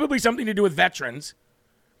it'll probably be something to do with veterans.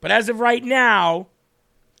 But as of right now,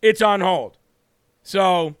 it's on hold.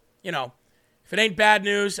 So, if it ain't bad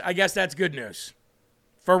news, I guess that's good news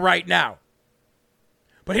for right now.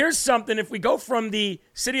 But here's something. If we go from the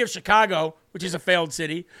city of Chicago, which is a failed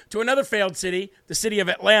city, to another failed city, the city of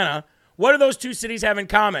Atlanta, what do those two cities have in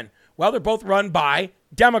common? Well, they're both run by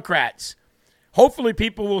Democrats. Hopefully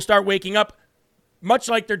people will start waking up, much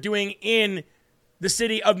like they're doing in the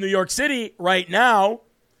city of New York City right now,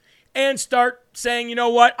 and start saying, you know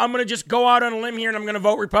what, I'm going to just go out on a limb here and I'm going to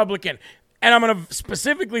vote Republican. And I'm going to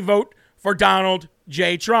specifically vote for Donald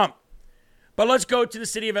J. Trump. But let's go to the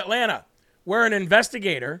city of Atlanta, where an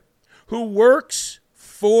investigator who works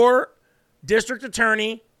for District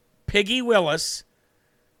Attorney Fani Willis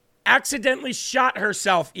accidentally shot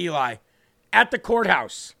herself, Eli, at the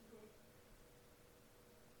courthouse.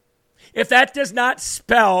 If that does not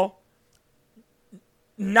spell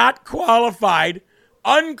not qualified,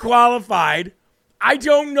 unqualified, I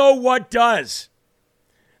don't know what does.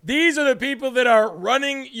 These are the people that are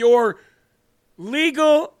running your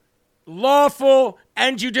legal, lawful,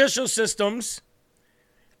 and judicial systems,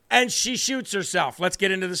 and she shoots herself. Let's get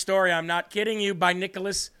into the story. I'm not kidding you, by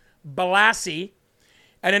Nicholas Balassi.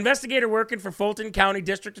 An investigator working for Fulton County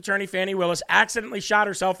District Attorney Fani Willis accidentally shot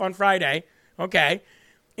herself on Friday,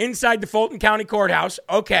 inside the Fulton County Courthouse,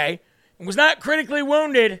 and was not critically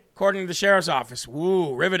wounded, according to the sheriff's office.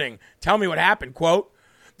 Woo, riveting. Tell me what happened. Quote,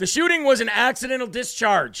 the shooting was an accidental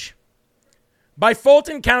discharge by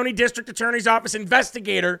Fulton County District Attorney's Office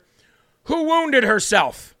investigator who wounded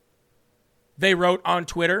herself, they wrote on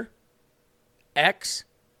Twitter, X.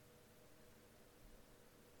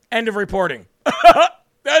 End of reporting.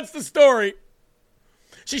 That's the story.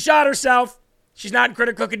 She shot herself. She's not in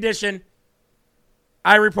critical condition.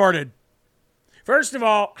 I reported. First of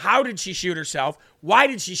all, how did she shoot herself? Why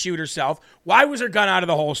did she shoot herself? Why was her gun out of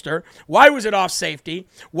the holster? Why was it off safety?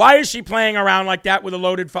 Why is she playing around like that with a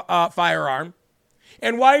loaded firearm?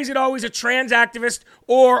 And why is it always a trans activist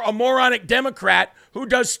or a moronic Democrat who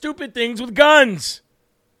does stupid things with guns?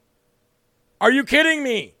 Are you kidding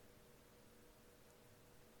me?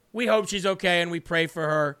 We hope she's okay, and we pray for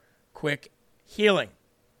her quick healing.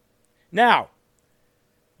 Now,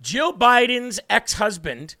 Jill Biden's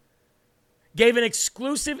ex-husband gave an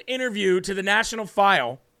exclusive interview to the National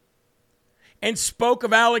File and spoke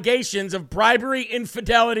of allegations of bribery,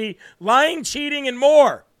 infidelity, lying, cheating, and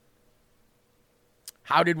more.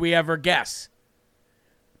 How did we ever guess?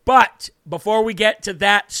 But before we get to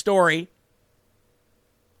that story,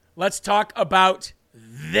 let's talk about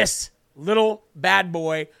this little bad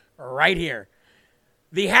boy right here.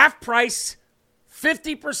 The half-price,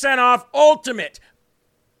 50% off ultimate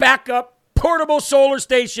backup portable solar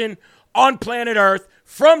station on planet Earth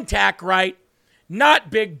from TACRITE,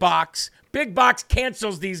 not Big Box. Big Box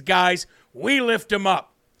cancels these guys. We lift them up.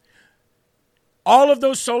 All of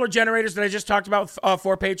those solar generators that I just talked about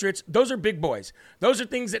for Patriots, those are big boys. Those are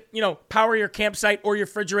things that, power your campsite or your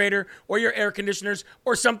refrigerator or your air conditioners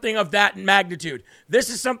or something of that magnitude. This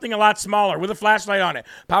is something a lot smaller with a flashlight on it.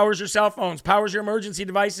 Powers your cell phones, powers your emergency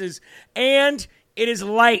devices, and it is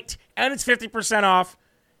light, and it's 50% off.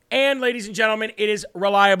 And, ladies and gentlemen, it is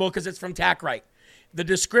reliable because it's from TACRITE. The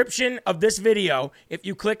description of this video, if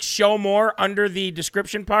you click Show More under the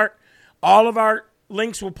description part, all of our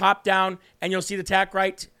links will pop down, and you'll see the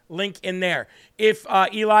TACRITE link in there. If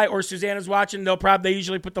Eli or Susanna's watching, they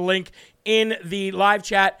usually put the link in the live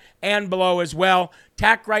chat and below as well.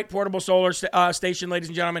 TACRITE portable solar station, ladies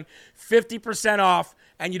and gentlemen, 50% off,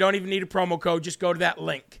 and you don't even need a promo code. Just go to that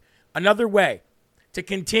link. Another way to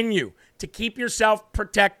continue to keep yourself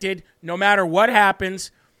protected no matter what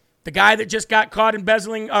happens. The guy that just got caught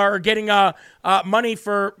embezzling or getting money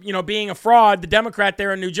for, being a fraud, the Democrat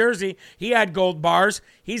there in New Jersey, he had gold bars.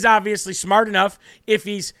 He's obviously smart enough. If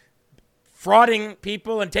he's frauding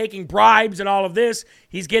people and taking bribes and all of this,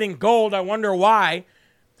 he's getting gold. I wonder why.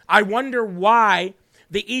 I wonder why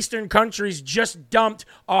the Eastern countries just dumped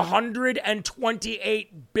 $128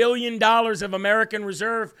 billion of American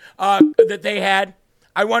reserve that they had.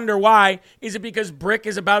 I wonder why. Is it because BRICS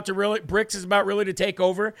is about really to take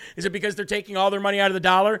over? Is it because they're taking all their money out of the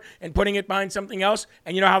dollar and putting it behind something else?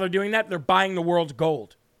 And you know how they're doing that? They're buying the world's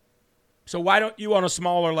gold. So why don't you on a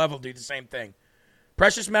smaller level do the same thing?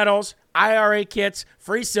 Precious metals, IRA kits,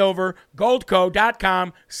 free silver,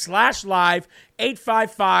 goldco.com/live,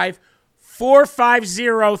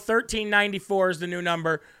 855-450-1394 is the new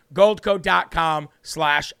number,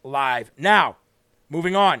 goldco.com/live. Now,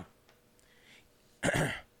 moving on.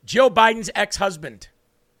 Jill Biden's ex-husband.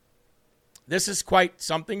 This is quite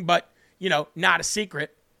something, but, not a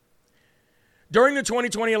secret. During the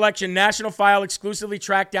 2020 election, National File exclusively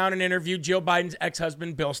tracked down and interviewed Jill Biden's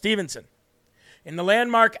ex-husband, Bill Stevenson. In the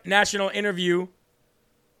landmark National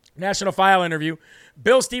File interview,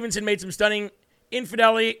 Bill Stevenson made some stunning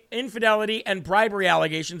infidelity and bribery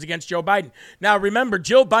allegations against Joe Biden. Now, remember,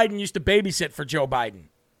 Jill Biden used to babysit for Joe Biden.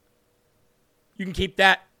 You can keep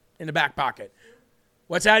that in the back pocket.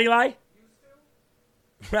 What's that, Eli?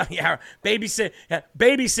 Well, yeah,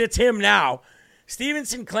 babysits him now.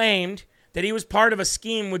 Stevenson claimed that he was part of a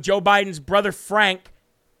scheme with Joe Biden's brother Frank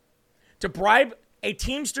to bribe a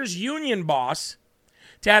Teamsters union boss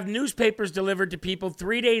to have newspapers delivered to people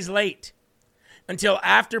 3 days late until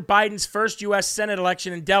after Biden's first U.S. Senate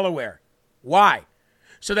election in Delaware. Why?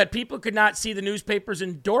 So that people could not see the newspaper's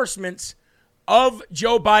endorsements of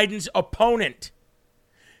Joe Biden's opponent.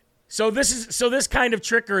 So this kind of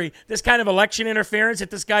trickery, this kind of election interference that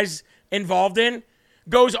this guy's involved in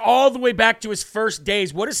goes all the way back to his first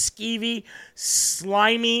days. What a skeevy,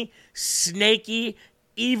 slimy, snaky,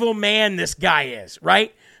 evil man this guy is,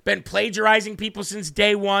 right? Been plagiarizing people since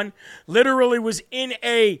day one. Literally was in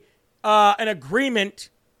an agreement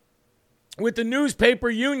with the newspaper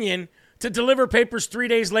union to deliver papers 3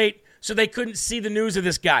 days late so they couldn't see the news of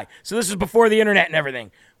this guy. So this was before the internet and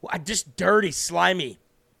everything. Just dirty, slimy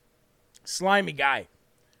guy.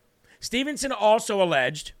 Stevenson also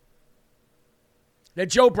alleged that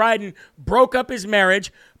Joe Biden broke up his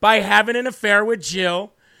marriage by having an affair with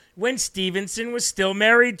Jill when Stevenson was still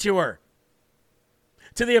married to her.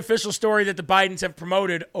 To the official story that the Bidens have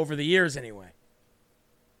promoted over the years anyway.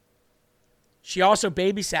 She also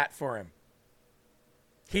babysat for him.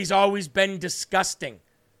 He's always been disgusting.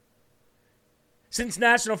 Since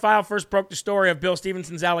National File first broke the story of Bill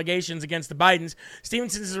Stevenson's allegations against the Bidens,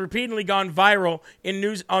 Stevenson has repeatedly gone viral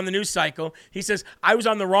on the news cycle. He says, I was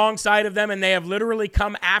on the wrong side of them, and they have literally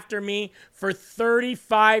come after me for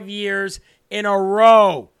 35 years in a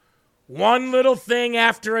row. One little thing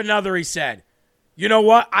after another, he said. You know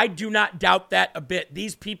what? I do not doubt that a bit.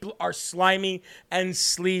 These people are slimy and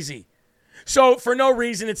sleazy. So for no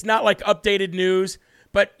reason, it's not like updated news.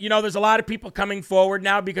 But, there's a lot of people coming forward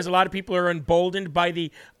now because a lot of people are emboldened by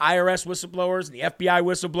the IRS whistleblowers and the FBI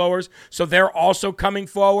whistleblowers. So they're also coming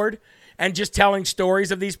forward and just telling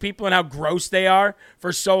stories of these people and how gross they are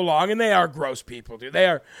for so long. And they are gross people, dude.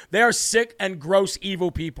 They are sick and gross,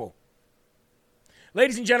 evil people.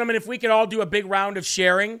 Ladies and gentlemen, if we could all do a big round of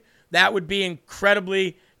sharing, that would be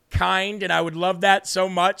incredibly kind, and I would love that so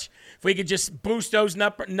much. If we could just boost those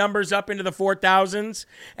numbers up into the 4,000s.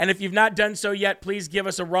 And if you've not done so yet, please give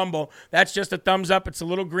us a rumble. That's just a thumbs up. It's a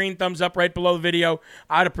little green thumbs up right below the video.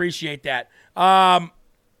 I'd appreciate that.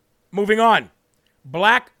 Moving on.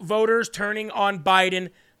 Black voters turning on Biden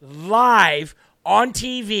live on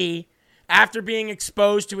TV after being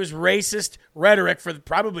exposed to his racist rhetoric for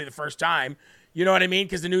probably the first time. You know what I mean?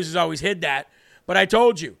 Because the news has always hid that. But I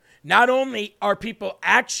told you, not only are people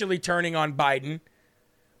actually turning on Biden,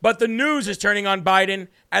 but the news is turning on Biden,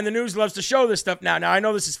 and the news loves to show this stuff now. Now, I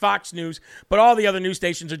know this is Fox News, but all the other news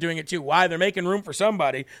stations are doing it too. Why? They're making room for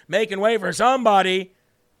somebody, making way for somebody.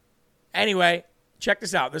 Anyway, check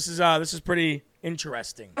this out. This is pretty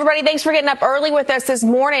interesting. Everybody, thanks for getting up early with us this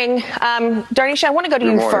morning. Darnisha, I want to go to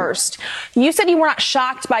you first. You said you were not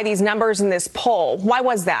shocked by these numbers in this poll. Why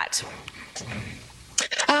was that?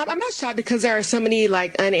 I'm not shocked because there are so many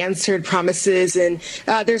unanswered promises and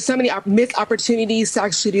there's so many missed opportunities to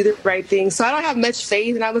actually do the right thing. So I don't have much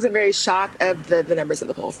faith, and I wasn't very shocked of the numbers in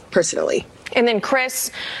the poll personally. And then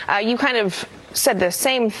Chris, you kind of said the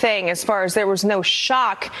same thing as far as there was no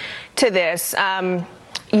shock to this.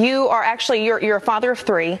 you are actually, you're a father of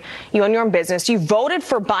three. You own your own business. You voted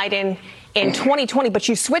for Biden in 2020, but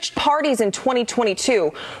you switched parties in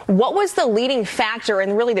 2022. What was the leading factor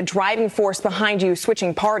and really the driving force behind you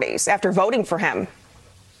switching parties after voting for him?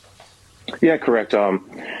 Yeah, correct.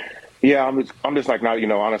 Yeah, I'm just like not,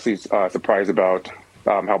 honestly surprised about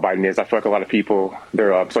how Biden is. I feel like a lot of people,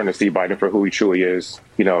 they're starting to see Biden for who he truly is.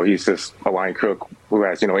 He's just a lying crook who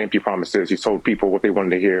has, empty promises. He's told people what they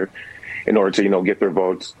wanted to hear in order to, get their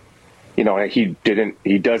votes. He doesn't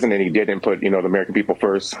and he didn't put, the American people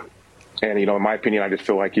first. And, in my opinion, I just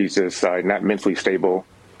feel like he's just not mentally stable.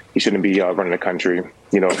 He shouldn't be running the country.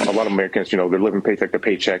 A lot of Americans, they're living paycheck to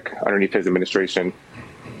paycheck underneath his administration,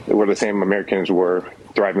 where the same Americans were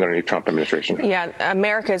thriving underneath Trump administration. Yeah,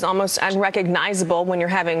 America is almost unrecognizable when you're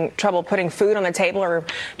having trouble putting food on the table or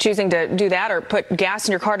choosing to do that or put gas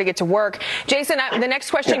in your car to get to work. Jason, the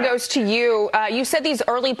next question goes to you. You said these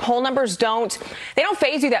early poll numbers don't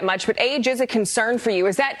faze you that much, but age is a concern for you.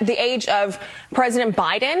 Is that the age of President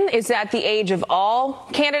Biden? Is that the age of all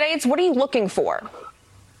candidates? What are you looking for?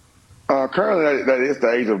 Currently, that is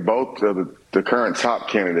the age of both of the current top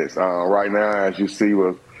candidates. Right now, as you see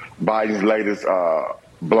with Biden's latest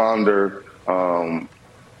blunder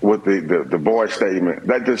with the boy statement,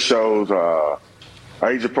 that just shows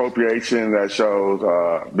age appropriation. That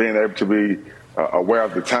shows being able to be aware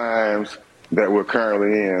of the times that we're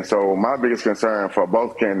currently in. So my biggest concern for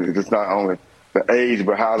both candidates is not only the age,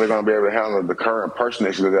 but how they're going to be able to handle the current personal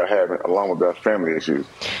issues that they're having, along with their family issues.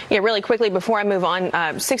 Yeah, really quickly, before I move on,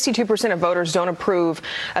 62% of voters don't approve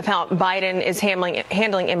of how Biden is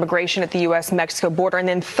handling immigration at the U.S.-Mexico border, and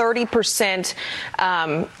then 30%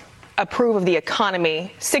 approve of the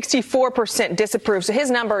economy. 64% disapprove. So his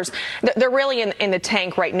numbers, they're really in the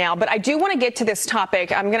tank right now. But I do want to get to this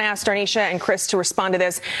topic. I'm going to ask Darnisha and Chris to respond to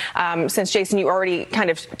this, since, Jason, you already kind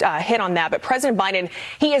of hit on that. But President Biden,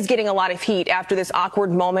 he is getting a lot of heat after this awkward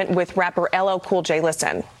moment with rapper LL Cool J.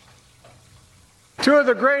 Listen. Two of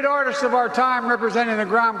the great artists of our time representing the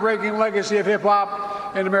groundbreaking legacy of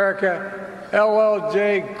hip-hop in America, LL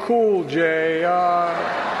Cool J.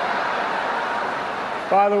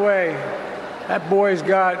 By the way,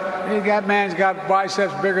 that man's got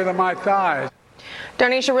biceps bigger than my thighs.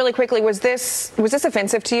 Darnisha, really quickly, was this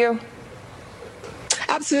offensive to you?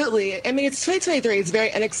 Absolutely. I mean, it's 2023. It's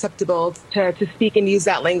very unacceptable to speak and use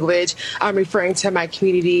that language. I'm referring to my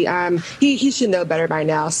community. He should know better by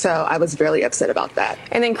now. So I was really upset about that.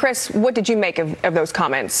 And then, Chris, what did you make of those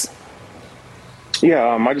comments? Yeah,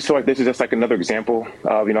 I just feel like this is just like another example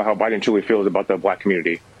of, how Biden truly feels about the black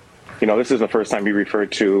community. This is the first time he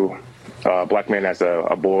referred to a black man as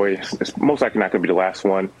a boy. It's most likely not going to be the last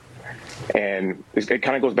one. And it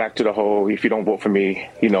kind of goes back to the whole, if you don't vote for me,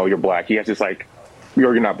 you're black. He has this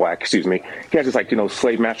you're not black, excuse me. He has this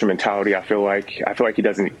slave master mentality. I feel like he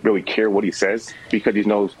doesn't really care what he says because he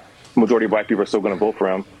knows the majority of black people are still going to vote for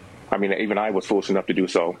him. I mean, even I was foolish enough to do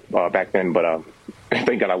so back then, but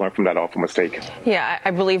thank God I learned from that awful mistake. Yeah,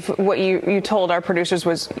 I believe what you told our producers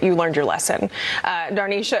was you learned your lesson.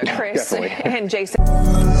 Darnisha, Chris, and Jason.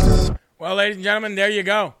 Well, ladies and gentlemen, there you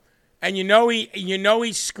go. And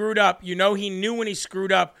he screwed up. He knew when he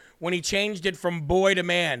screwed up when he changed it from boy to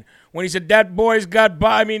man. When he said that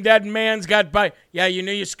that man's got by. Yeah, you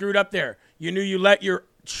knew you screwed up there. You knew you let your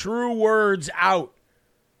true words out.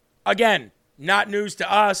 Again, not news to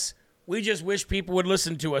us. We just wish people would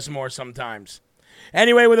listen to us more sometimes.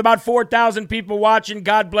 Anyway, with about 4,000 people watching,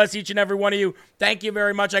 God bless each and every one of you. Thank you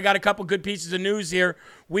very much. I got a couple good pieces of news here.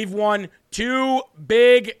 We've won 2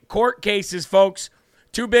 big court cases, folks.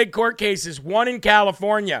 2 big court cases. One in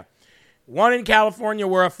California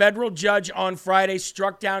where a federal judge on Friday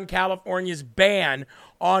struck down California's ban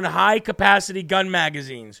on high-capacity gun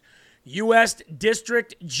magazines. U.S.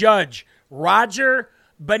 District Judge Roger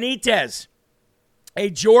Benitez, a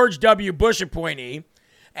George W. Bush appointee,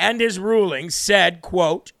 and his ruling said,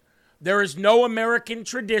 quote, "There is no American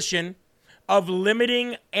tradition of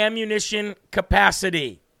limiting ammunition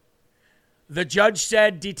capacity." The judge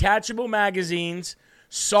said detachable magazines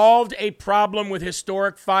solved a problem with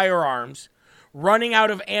historic firearms, running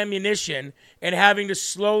out of ammunition and having to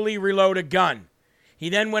slowly reload a gun. He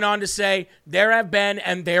then went on to say, there have been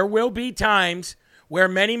and there will be times where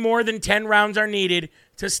many more than 10 rounds are needed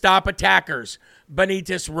to stop attackers.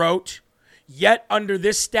 Benitez wrote, yet under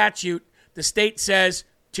this statute, the state says,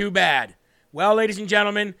 too bad. Well, ladies and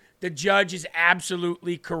gentlemen, The judge is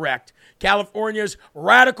absolutely correct. California's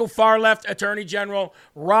radical far-left Attorney General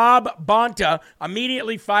Rob Bonta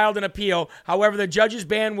immediately filed an appeal. However, the judge's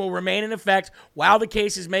ban will remain in effect while the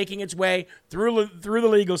case is making its way through the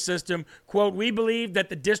legal system. Quote, "We believe that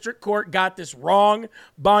the district court got this wrong,"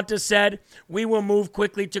 Bonta said. "We will move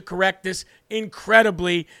quickly to correct this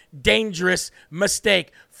incredibly dangerous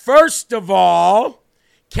mistake." First of all,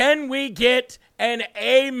 can we get an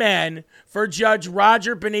amen for Judge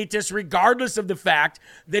Roger Benitez, regardless of the fact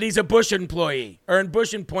that he's a Bush employee, or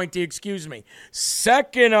Bush appointee, excuse me.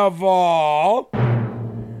 Second of all,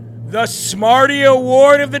 the Smarty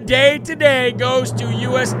Award of the day today goes to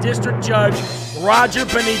U.S. District Judge Roger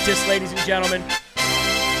Benitez, ladies and gentlemen,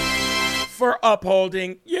 for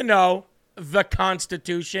upholding, the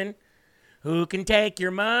Constitution. Who can take your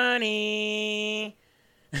money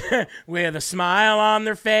with a smile on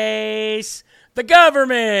their face? The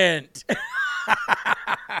government.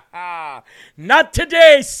 Not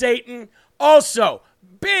today, Satan. Also,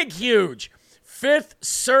 big, huge Fifth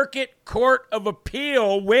Circuit Court of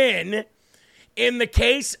Appeal win in the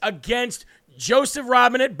case against Joseph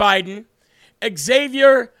Robinette Biden,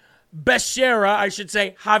 Javier Becerra,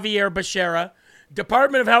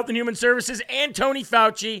 Department of Health and Human Services, and Tony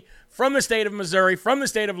Fauci from the state of Missouri, from the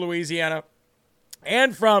state of Louisiana,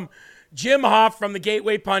 and from Jim Hoff from the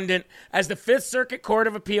Gateway Pundit, as the Fifth Circuit Court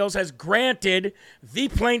of Appeals has granted the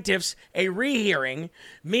plaintiffs a rehearing,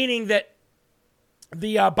 meaning that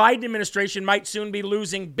the Biden administration might soon be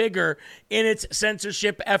losing bigger in its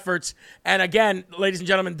censorship efforts. And again, ladies and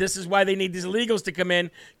gentlemen, this is why they need these illegals to come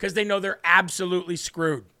in, because they know they're absolutely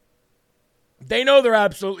screwed.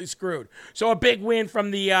 So a big win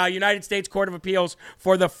from the United States Court of Appeals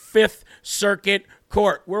for the Fifth Circuit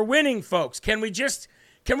Court. We're winning, folks. Can we just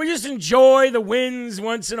enjoy the wins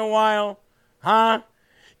once in a while? Huh?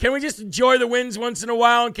 Can we just enjoy the wins once in a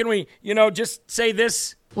while? And can we, just say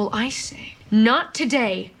this? Well, I say, not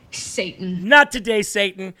today, Satan. Not today,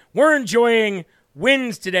 Satan. We're enjoying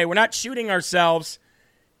wins today. We're not shooting ourselves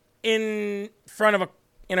in front of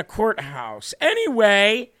a courthouse.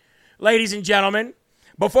 Anyway, ladies and gentlemen,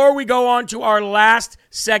 before we go on to our last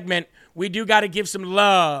segment, we do got to give some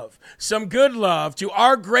love, some good love to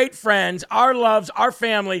our great friends, our loves, our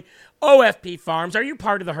family, OFP Farms. Are you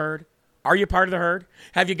part of the herd?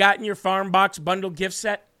 Have you gotten your Farm Box bundle gift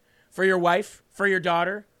set for your wife, for your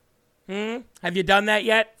daughter? Have you done that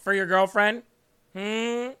yet for your girlfriend?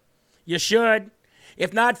 You should.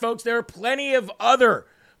 If not, folks, there are plenty of other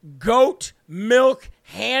goat milk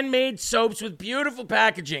handmade soaps with beautiful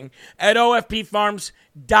packaging at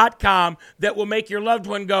ofpfarms.com that will make your loved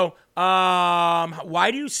one go, why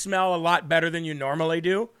do you smell a lot better than you normally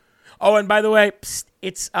do? Oh, and by the way,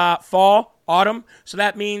 it's fall, autumn, so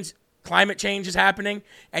that means climate change is happening,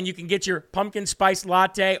 and you can get your pumpkin spice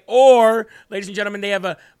latte, or, ladies and gentlemen, they have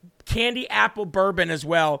a candy apple bourbon as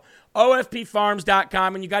well.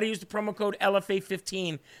 ofpfarms.com, and you got to use the promo code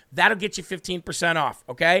LFA15. That'll get you 15% off,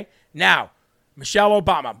 okay? Now, Michael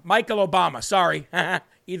Obama, sorry,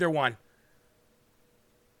 either one.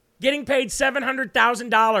 Getting paid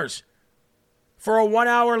 $700,000 for a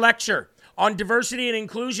 1-hour lecture on diversity and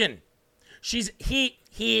inclusion. Michelle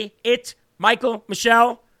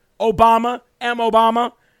Obama, M.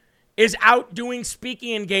 Obama, is out doing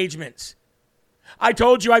speaking engagements. I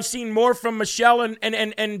told you I've seen more from Michelle and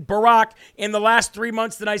Barack in the last 3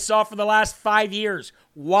 months than I saw for the last 5 years.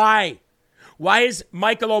 Why? Why is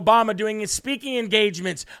Michael Obama doing his speaking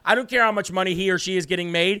engagements? I don't care how much money he or she is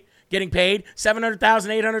getting paid. $700,000,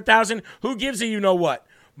 $800,000. Who gives a you-know-what?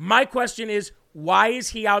 My question is, why is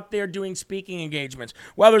he out there doing speaking engagements?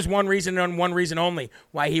 Well, there's one reason and one reason only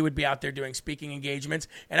why he would be out there doing speaking engagements,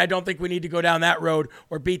 and I don't think we need to go down that road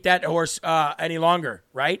or beat that horse any longer,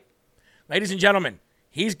 right? Ladies and gentlemen,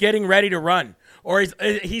 he's getting ready to run, or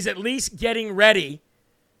he's at least getting ready.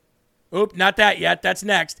 Oop, not that yet. That's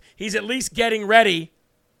next. He's at least getting ready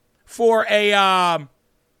for to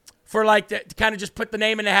kind of just put the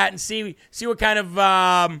name in the hat and see what kind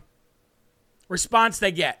of response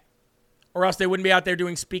they get. Or else they wouldn't be out there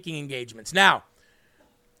doing speaking engagements. Now,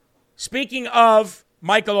 speaking of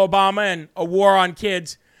Michael Obama and a war on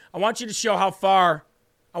kids, I want you to show how far.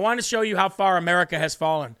 I want to show you how far America has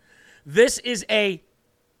fallen. This is a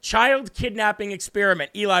child kidnapping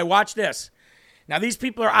experiment. Eli, watch this. Now, these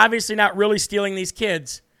people are obviously not really stealing these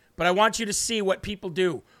kids, but I want you to see what people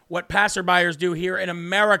do, what passerbyers do here in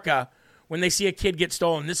America when they see a kid get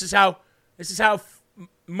stolen. This is how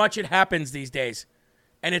much it happens these days.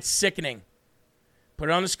 And it's sickening. Put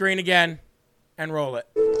it on the screen again and roll it.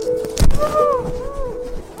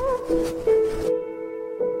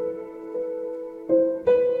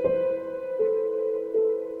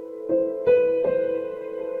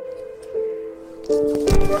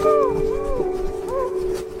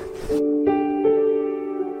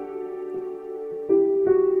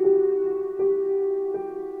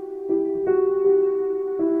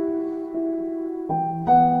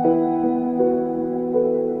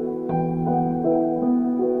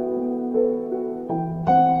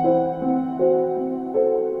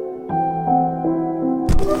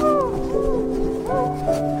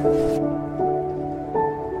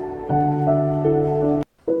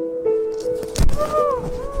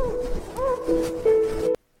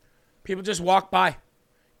 People just walk by.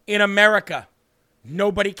 In America,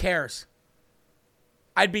 nobody cares.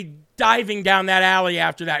 I'd be diving down that alley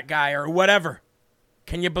after that guy or whatever.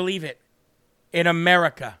 Can you believe it? In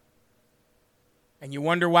America. And you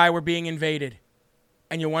wonder why we're being invaded.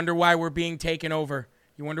 And you wonder why we're being taken over.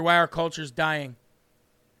 You wonder why our culture's dying.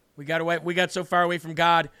 We got so far away from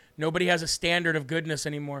God, nobody has a standard of goodness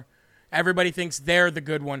anymore. Everybody thinks they're the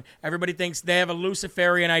good one. Everybody thinks they have a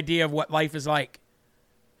Luciferian idea of what life is like.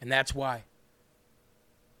 And that's why.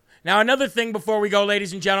 Now, another thing before we go,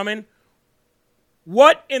 ladies and gentlemen.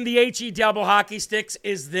 What in the HE double hockey sticks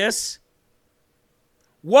is this?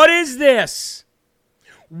 What is this?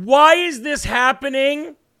 Why is this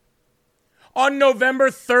happening on November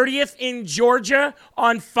 30th in Georgia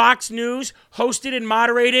on Fox News, hosted and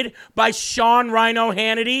moderated by Sean Rhino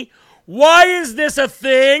Hannity? Why is this a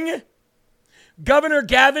thing? Governor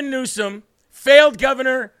Gavin Newsom, failed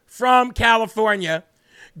governor from California,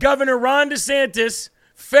 Governor Ron Desantis,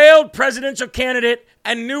 failed presidential candidate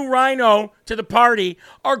and new rhino to the party,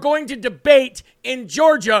 are going to debate in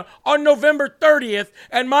Georgia on November 30th.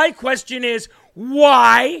 And my question is,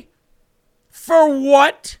 why? For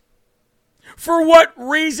what? For what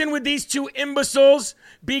reason would these two imbeciles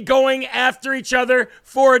be going after each other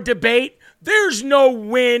for a debate? There's no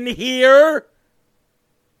win here.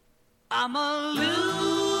 I'm a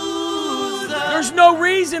loser. There's no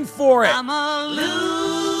reason for it. I'm a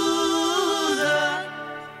loser.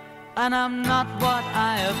 And I'm not what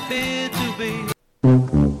I appear to be.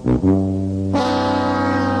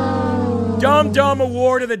 Dumb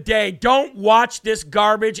award of the day. Don't watch this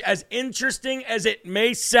garbage. As interesting as it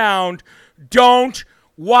may sound, don't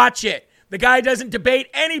watch it. The guy doesn't debate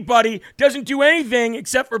anybody, doesn't do anything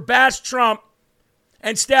except for bash Trump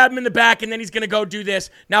and stab him in the back, and then he's going to go do this.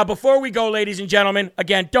 Now, before we go, ladies and gentlemen,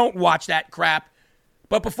 again, don't watch that crap.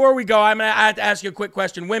 But before we go, I'm going to have to ask you a quick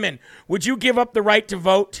question. Women, would you give up the right to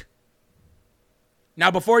vote? Now,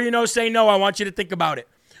 before you say no, I want you to think about it.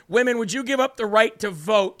 Women, would you give up the right to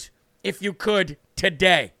vote if you could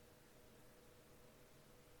today?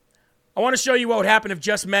 I want to show you what would happen if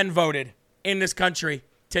just men voted in this country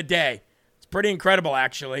today. It's pretty incredible,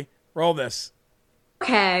 actually. Roll this.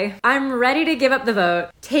 Okay, I'm ready to give up the vote.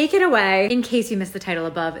 Take it away. In case you missed the title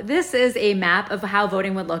above, this is a map of how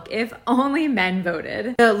voting would look if only men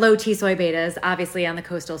voted. The low T soy betas, obviously on the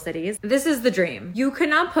coastal cities. This is the dream. You could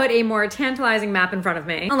not put a more tantalizing map in front of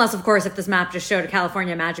me. Unless, of course, if this map just showed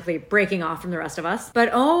California magically breaking off from the rest of us. But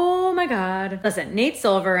oh my God. Listen, Nate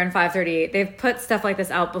Silver and 538, they've put stuff like this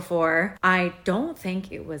out before. I don't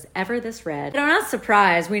think it was ever this red. But I'm not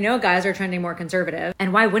surprised. We know guys are trending more conservative.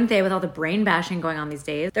 And why wouldn't they with all the brain bashing going on these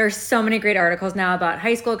days? There are so many great articles now about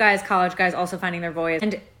high school guys, college guys also finding their voice.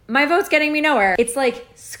 And my vote's getting me nowhere. It's like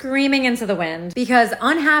screaming into the wind because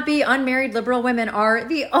unhappy, unmarried liberal women are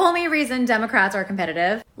the only reason Democrats are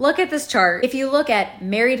competitive. Look at this chart. If you look at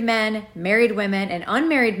married men, married women, and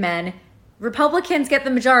unmarried men, Republicans get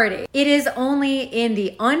the majority. It is only in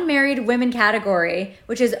the unmarried women category,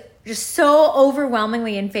 which is just so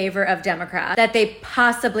overwhelmingly in favor of Democrats, that they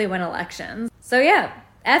possibly win elections. So yeah,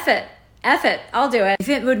 F it, I'll do it. If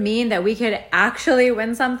it would mean that we could actually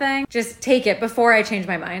win something, just take it before I change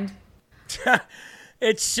my mind.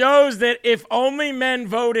 It shows that if only men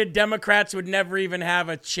voted, Democrats would never even have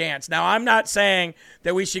a chance. Now, I'm not saying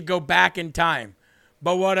that we should go back in time,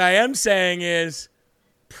 but what I am saying is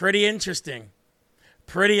pretty interesting.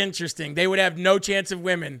 Pretty interesting. They would have no chance of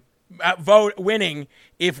winning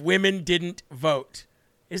if women didn't vote.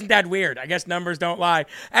 Isn't that weird? I guess numbers don't lie.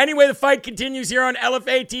 Anyway, the fight continues here on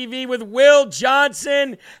LFA TV with Will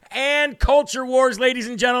Johnson and Culture Wars, ladies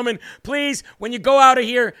and gentlemen. Please, when you go out of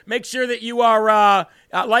here, make sure that you are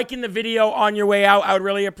liking the video on your way out. I would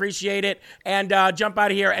really appreciate it. And jump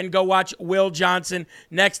out of here and go watch Will Johnson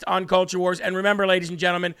next on Culture Wars. And remember, ladies and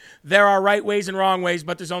gentlemen, there are right ways and wrong ways,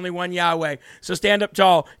 but there's only one Yahweh. So stand up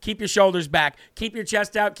tall, keep your shoulders back, keep your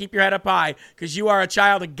chest out, keep your head up high, because you are a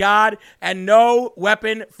child of God, and no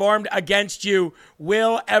weapon formed against you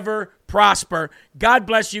will ever prosper. God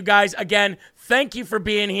bless you guys. Again, thank you for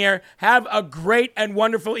being here. Have a great and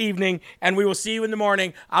wonderful evening, and we will see you in the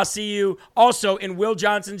morning. I'll see you also in Will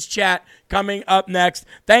Johnson's chat coming up next.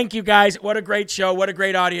 Thank you, guys. What a great show. What a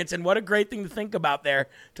great audience, and what a great thing to think about there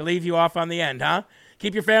to leave you off on the end, huh?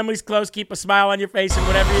 Keep your families close. Keep a smile on your face, and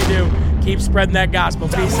whatever you do, keep spreading that gospel.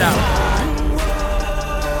 Peace out.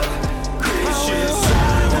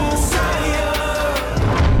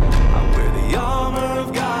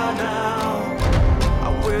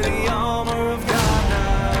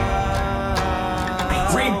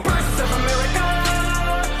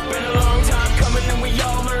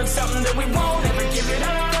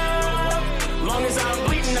 Long as I'm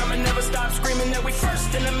bleeding, I'ma never stop screaming that we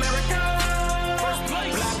first in America.